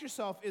 And ask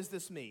yourself, is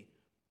this me?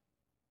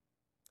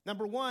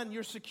 Number one,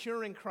 you're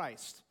secure in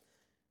Christ.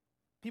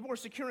 People are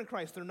secure in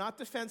Christ. They're not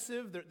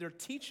defensive. They're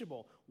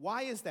teachable.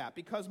 Why is that?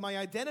 Because my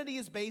identity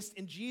is based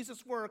in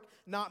Jesus' work,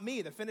 not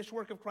me, the finished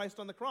work of Christ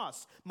on the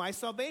cross. My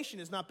salvation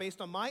is not based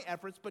on my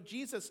efforts, but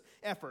Jesus'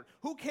 effort.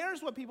 Who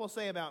cares what people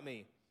say about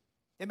me?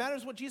 It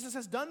matters what Jesus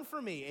has done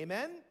for me.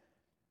 Amen?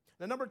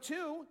 Now, number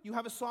two, you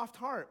have a soft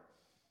heart,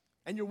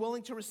 and you're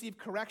willing to receive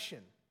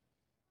correction.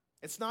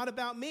 It's not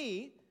about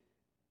me.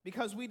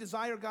 because we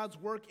desire God's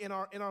work in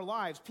our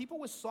lives. People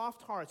with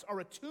soft hearts are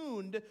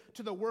attuned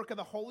to the work of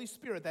the Holy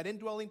Spirit, that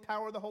indwelling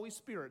power of the Holy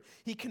Spirit.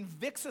 He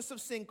convicts us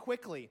of sin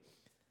quickly.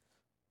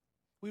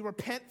 We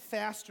repent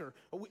faster.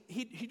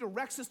 He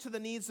directs us to the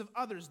needs of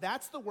others.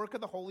 That's the work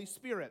of the Holy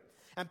Spirit.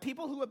 And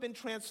people who have been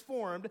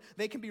transformed,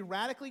 they can be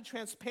radically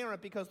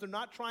transparent because they're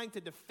not trying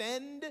to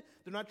defend,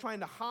 they're not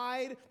trying to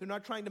hide, they're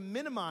not trying to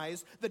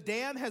minimize. The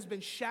dam has been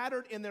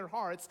shattered in their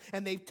hearts,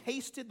 and they've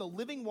tasted the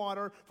living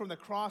water from the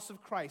cross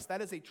of Christ.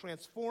 That is a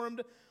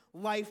transformed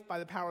life by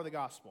the power of the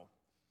gospel.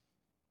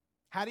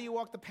 How do you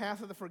walk the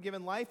path of the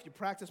forgiven life? You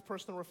practice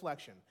personal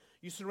reflection.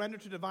 You surrender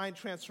to divine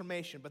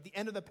transformation. But the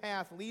end of the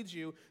path leads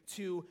you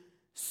to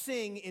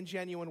sing in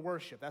genuine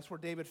worship. That's where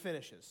David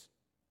finishes.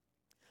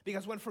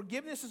 Because when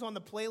forgiveness is on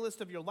the playlist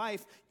of your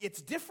life,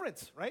 it's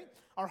different, right?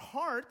 Our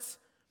heart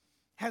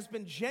has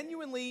been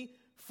genuinely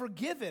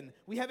forgiven.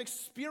 We have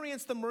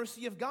experienced the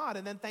mercy of God,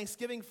 and then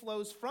thanksgiving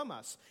flows from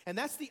us. And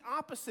that's the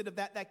opposite of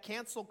that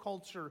cancel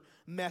culture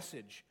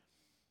message.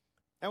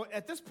 Now,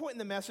 at this point in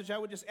the message, I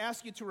would just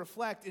ask you to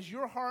reflect, is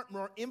your heart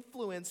more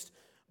influenced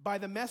by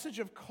the message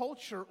of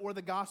culture or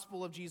the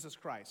gospel of Jesus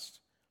Christ?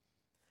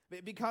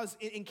 Because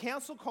in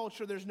cancel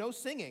culture, there's no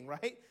singing,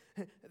 right?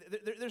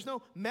 There's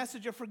no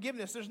message of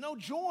forgiveness. There's no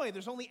joy.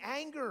 There's only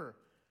anger,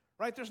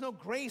 right? There's no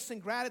grace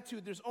and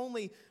gratitude. There's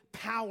only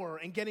power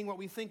and getting what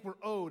we think we're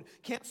owed.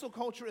 Cancel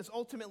culture is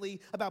ultimately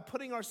about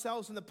putting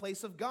ourselves in the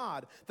place of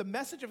God. The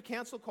message of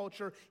cancel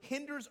culture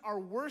hinders our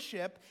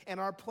worship, and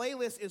our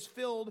playlist is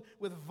filled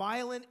with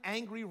violent,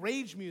 angry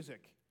rage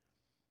music.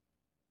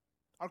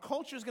 Our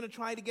culture is going to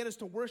try to get us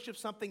to worship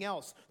something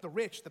else, the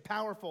rich, the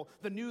powerful,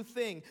 the new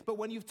thing. But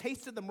when you've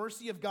tasted the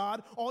mercy of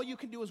God, all you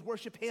can do is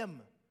worship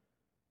Him.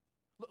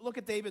 Look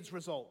at David's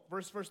result.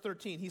 Verse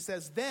 13. He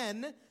says,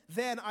 Then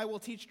I will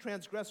teach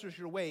transgressors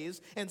your ways,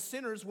 and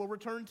sinners will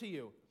return to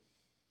you.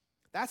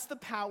 That's the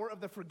power of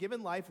the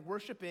forgiven life,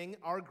 worshiping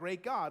our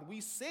great God. We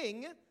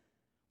sing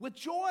with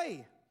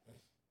joy,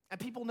 and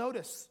people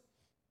notice.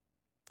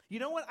 You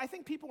know what? I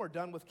think people are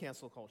done with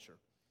cancel culture.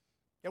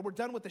 Yeah, we're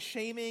done with the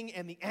shaming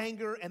and the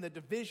anger and the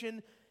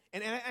division.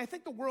 And I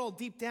think the world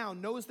deep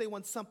down knows they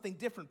want something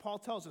different. Paul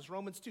tells us,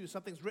 Romans 2,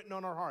 something's written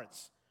on our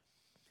hearts.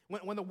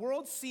 When the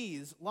world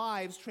sees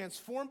lives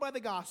transformed by the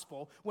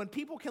gospel, when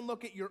people can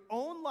look at your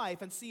own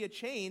life and see a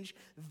change,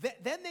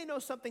 then they know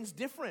something's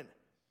different.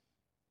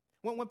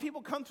 When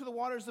people come to the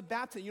waters of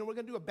baptism, we're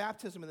going to do a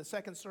baptism in the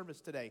second service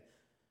today.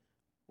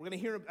 We're going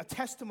to hear a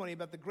testimony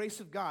about the grace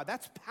of God.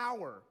 That's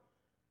power.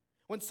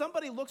 When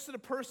somebody looks at a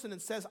person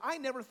and says, I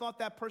never thought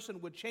that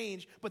person would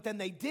change, but then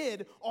they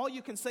did, all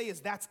you can say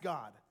is, that's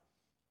God.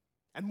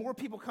 And more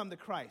people come to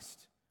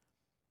Christ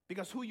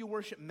because who you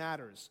worship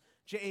matters.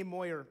 J.A.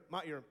 Moyer,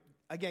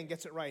 again,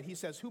 gets it right. He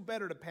says, who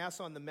better to pass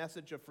on the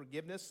message of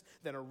forgiveness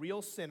than a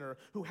real sinner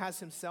who has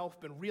himself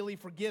been really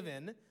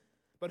forgiven,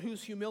 but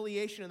whose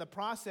humiliation in the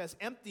process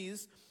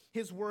empties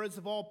his words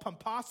of all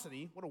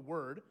pomposity. What a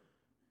word.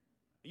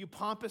 Are you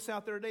pompous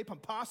out there today?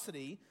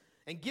 Pomposity.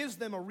 And gives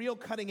them a real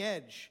cutting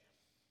edge.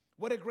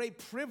 What a great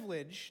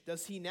privilege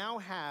does he now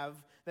have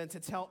than to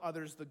tell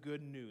others the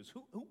good news?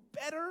 Who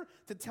better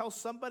to tell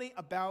somebody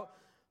about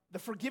the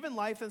forgiven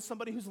life than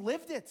somebody who's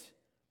lived it?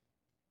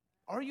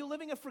 Are you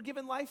living a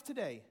forgiven life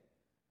today?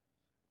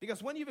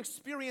 Because when you've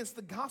experienced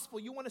the gospel,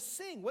 you want to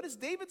sing. What is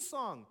David's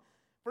song?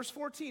 Verse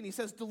 14, he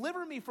says,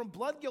 deliver me from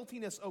blood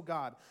guiltiness, O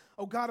God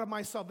of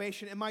my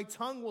salvation, and my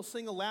tongue will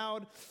sing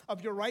aloud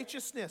of your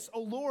righteousness.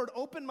 O Lord,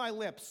 open my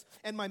lips,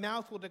 and my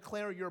mouth will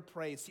declare your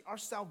praise. See, our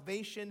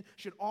salvation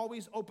should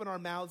always open our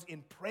mouths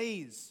in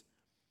praise.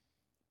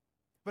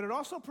 But it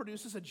also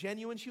produces a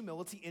genuine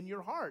humility in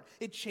your heart.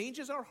 It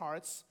changes our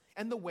hearts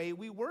and the way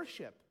we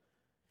worship.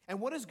 And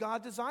what does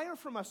God desire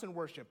from us in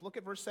worship? Look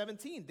at verse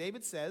 17.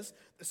 David says,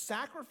 the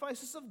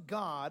sacrifices of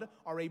God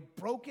are a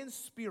broken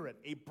spirit,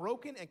 a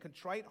broken and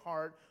contrite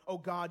heart, O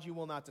God, you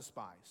will not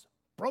despise.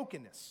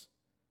 Brokenness.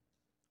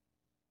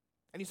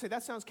 And you say,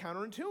 that sounds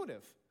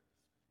counterintuitive.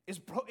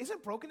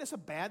 Isn't brokenness a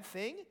bad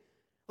thing?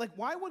 Like,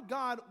 why would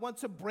God want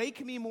to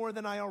break me more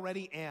than I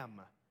already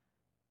am?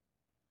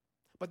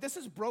 But this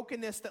is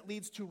brokenness that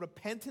leads to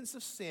repentance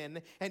of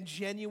sin and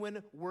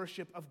genuine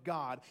worship of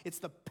God. It's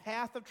the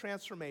path of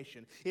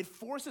transformation. It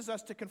forces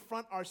us to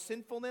confront our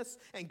sinfulness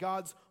and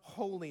God's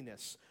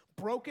holiness.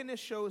 Brokenness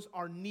shows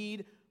our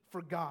need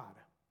for God.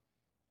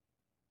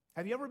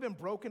 Have you ever been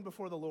broken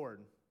before the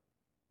Lord?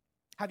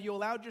 Have you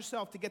allowed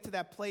yourself to get to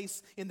that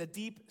place in the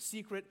deep,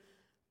 secret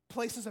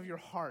places of your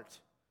heart?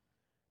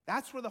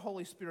 That's where the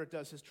Holy Spirit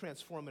does his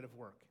transformative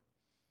work.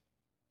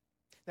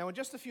 Now, in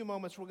just a few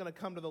moments, we're going to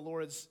come to the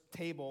Lord's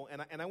table,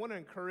 and I want to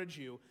encourage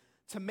you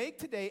to make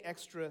today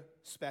extra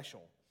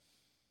special.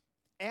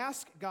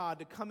 Ask God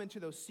to come into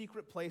those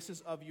secret places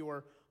of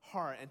your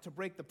heart and to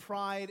break the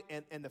pride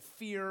and the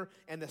fear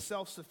and the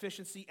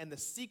self-sufficiency and the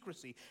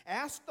secrecy.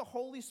 Ask the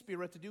Holy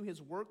Spirit to do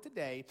his work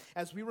today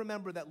as we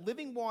remember that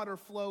living water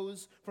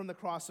flows from the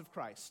cross of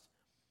Christ.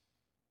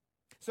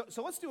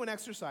 So let's do an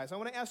exercise. I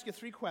want to ask you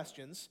 3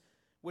 questions,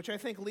 which I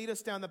think lead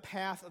us down the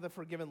path of the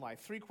forgiven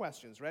life. 3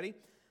 questions. Ready?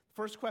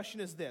 First question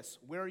is this: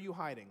 where are you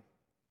hiding?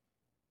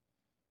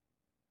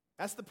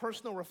 That's the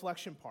personal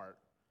reflection part.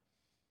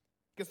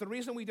 Because the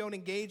reason we don't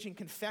engage in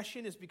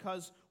confession is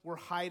because we're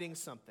hiding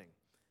something.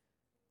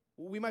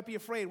 We might be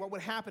afraid what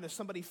would happen if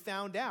somebody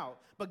found out.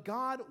 But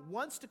God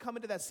wants to come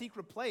into that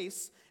secret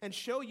place and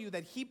show you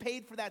that he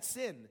paid for that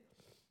sin.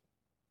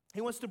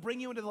 He wants to bring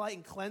you into the light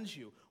and cleanse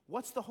you.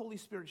 What's the Holy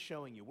Spirit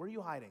showing you? Where are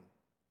you hiding?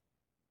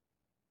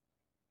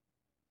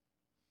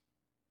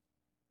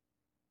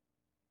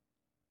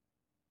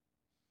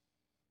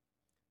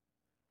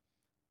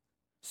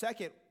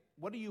 Second,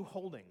 what are you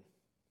holding?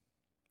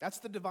 That's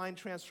the divine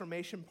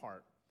transformation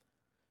part.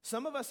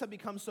 Some of us have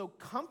become so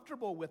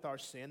comfortable with our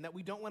sin that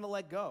we don't want to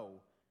let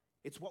go.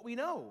 It's what we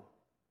know.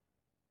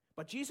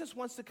 But Jesus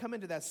wants to come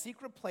into that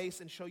secret place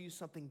and show you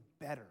something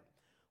better.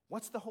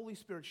 What's the Holy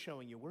Spirit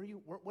showing you? What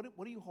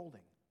are you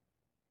holding?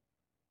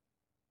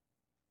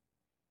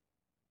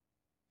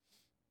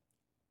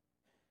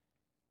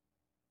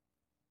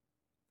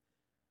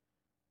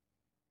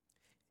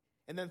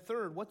 And then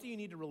third, what do you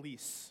need to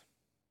release?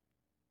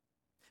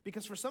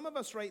 Because for some of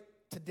us right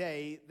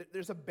today,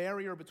 there's a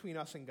barrier between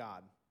us and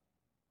God.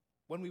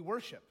 When we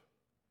worship,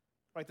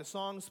 right, the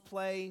songs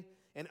play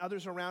and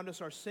others around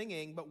us are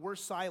singing, but we're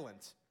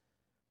silent.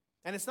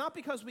 And it's not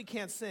because we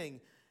can't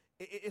sing.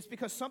 It's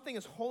because something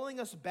is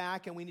holding us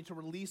back and we need to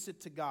release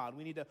it to God.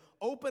 We need to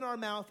open our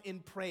mouth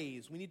in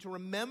praise. We need to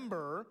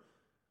remember,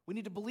 we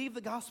need to believe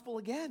the gospel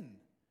again.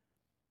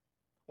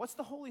 What's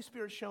the Holy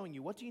Spirit showing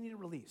you? What do you need to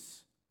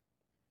release?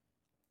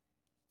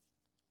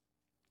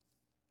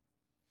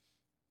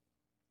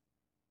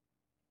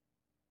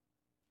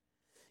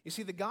 You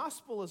see, the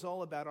gospel is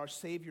all about our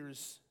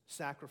Savior's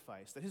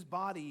sacrifice, that his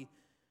body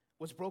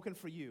was broken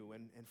for you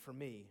and for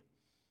me,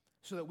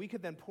 so that we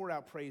could then pour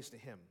out praise to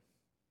him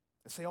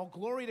and say, all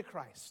glory to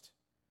Christ.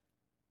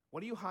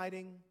 What are you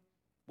hiding?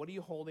 What are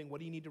you holding? What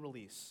do you need to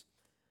release?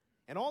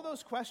 And all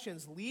those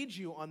questions lead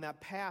you on that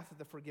path of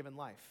the forgiven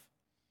life.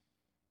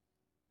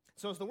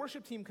 So as the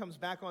worship team comes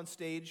back on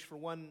stage for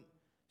one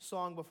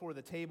song before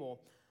the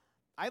table,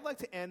 I'd like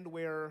to end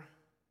where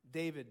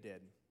David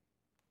did.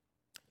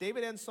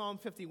 David ends Psalm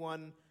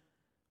 51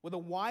 with a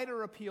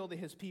wider appeal to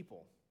his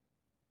people.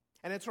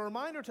 And it's a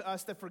reminder to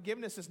us that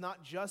forgiveness is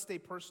not just a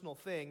personal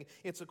thing,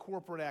 it's a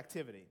corporate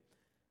activity.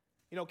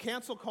 You know,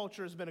 cancel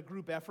culture has been a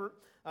group effort.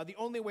 The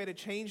only way to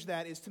change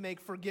that is to make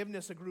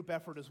forgiveness a group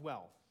effort as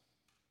well.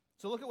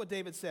 So look at what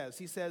David says.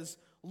 He says,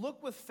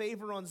 look with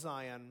favor on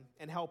Zion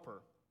and help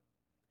her.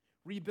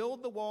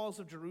 Rebuild the walls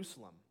of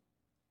Jerusalem.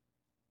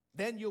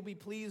 Then you'll be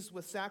pleased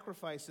with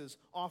sacrifices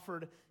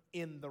offered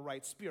in the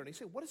right spirit. And you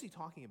say, what is he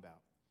talking about?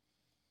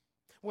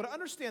 Well, to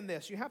understand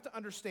this, you have to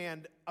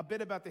understand a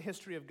bit about the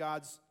history of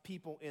God's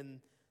people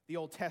in the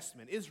Old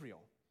Testament, Israel,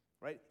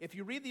 right? If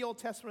you read the Old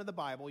Testament of the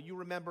Bible, you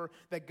remember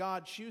that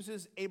God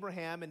chooses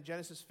Abraham in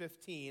Genesis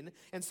 15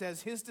 and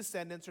says his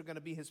descendants are going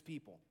to be his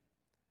people.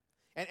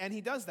 And he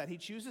does that. He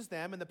chooses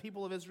them, and the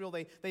people of Israel,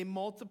 they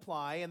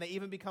multiply, and they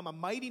even become a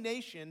mighty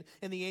nation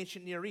in the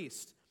ancient Near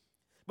East.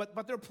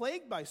 But they're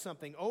plagued by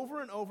something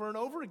over and over and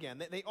over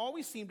again. They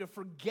always seem to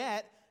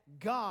forget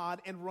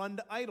God and run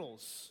to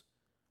idols.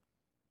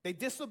 They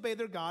disobey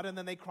their God, and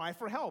then they cry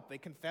for help. They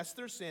confess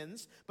their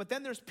sins, but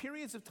then there's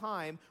periods of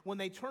time when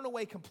they turn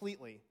away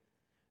completely.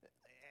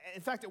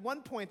 In fact, at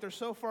one point, they're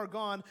so far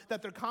gone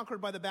that they're conquered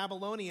by the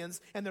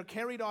Babylonians, and they're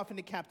carried off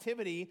into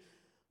captivity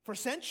for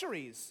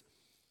centuries.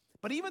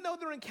 But even though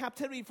they're in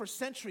captivity for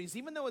centuries,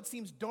 even though it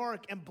seems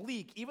dark and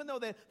bleak, even though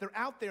they're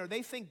out there,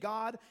 they think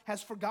God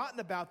has forgotten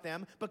about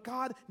them, but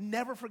God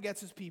never forgets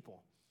his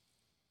people.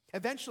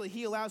 Eventually,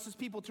 he allows his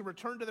people to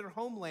return to their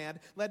homeland,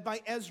 led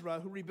by Ezra,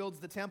 who rebuilds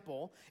the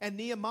temple, and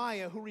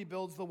Nehemiah, who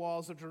rebuilds the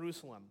walls of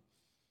Jerusalem.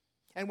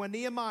 And when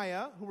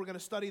Nehemiah, who we're going to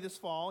study this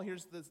fall,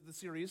 here's the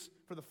series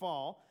for the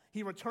fall,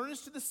 he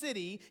returns to the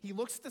city, he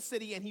looks at the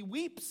city, and he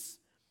weeps.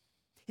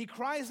 He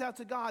cries out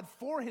to God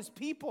for his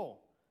people.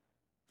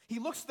 He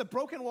looks at the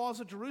broken walls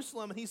of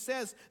Jerusalem, and he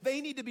says they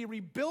need to be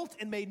rebuilt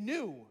and made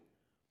new.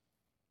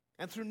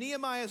 And through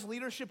Nehemiah's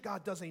leadership,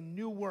 God does a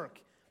new work.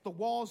 The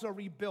walls are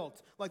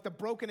rebuilt like the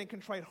broken and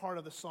contrite heart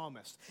of the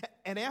psalmist.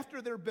 And after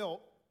they're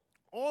built,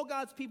 all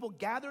God's people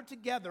gather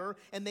together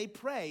and they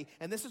pray.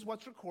 And this is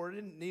what's recorded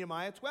in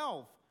Nehemiah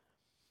 12.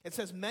 It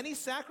says, many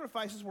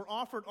sacrifices were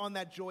offered on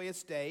that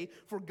joyous day,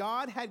 for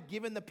God had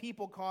given the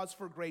people cause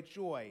for great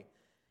joy.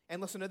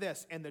 And listen to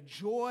this, and the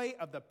joy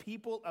of the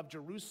people of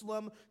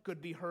Jerusalem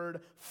could be heard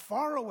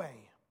far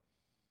away.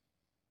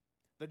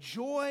 The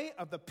joy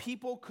of the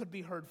people could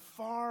be heard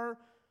far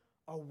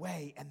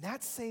away. And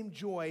that same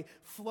joy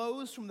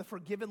flows from the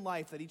forgiven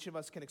life that each of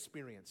us can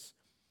experience.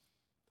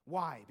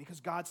 Why? Because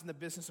God's in the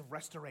business of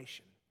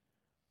restoration.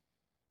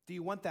 Do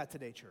you want that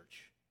today,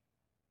 church?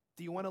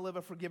 Do you want to live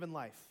a forgiven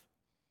life?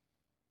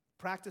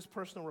 Practice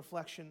personal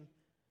reflection,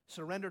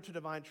 surrender to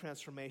divine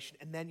transformation,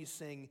 and then you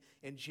sing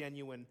in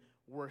genuine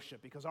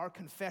worship, because our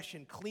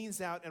confession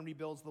cleans out and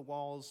rebuilds the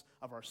walls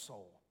of our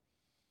soul.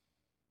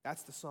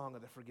 That's the song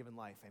of the forgiven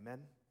life. Amen?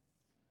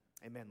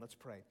 Amen. Let's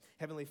pray.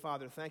 Heavenly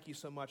Father, thank you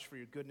so much for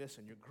your goodness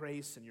and your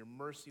grace and your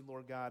mercy,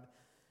 Lord God.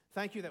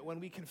 Thank you that when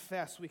we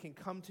confess, we can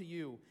come to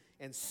you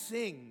and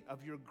sing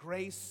of your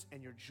grace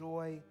and your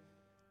joy.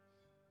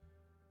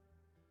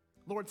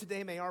 Lord,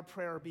 today may our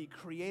prayer be,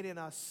 create in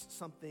us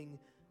something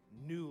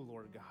new,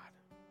 Lord God.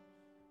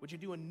 Would you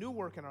do a new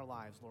work in our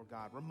lives, Lord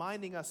God,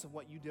 reminding us of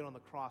what you did on the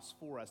cross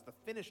for us, the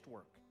finished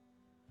work.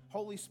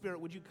 Holy Spirit,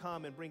 would you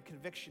come and bring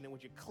conviction, and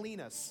would you clean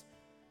us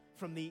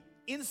from the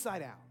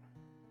inside out,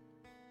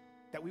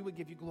 that we would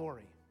give you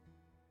glory.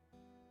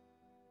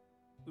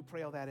 We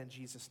pray all that in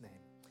Jesus' name.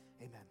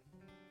 Amen.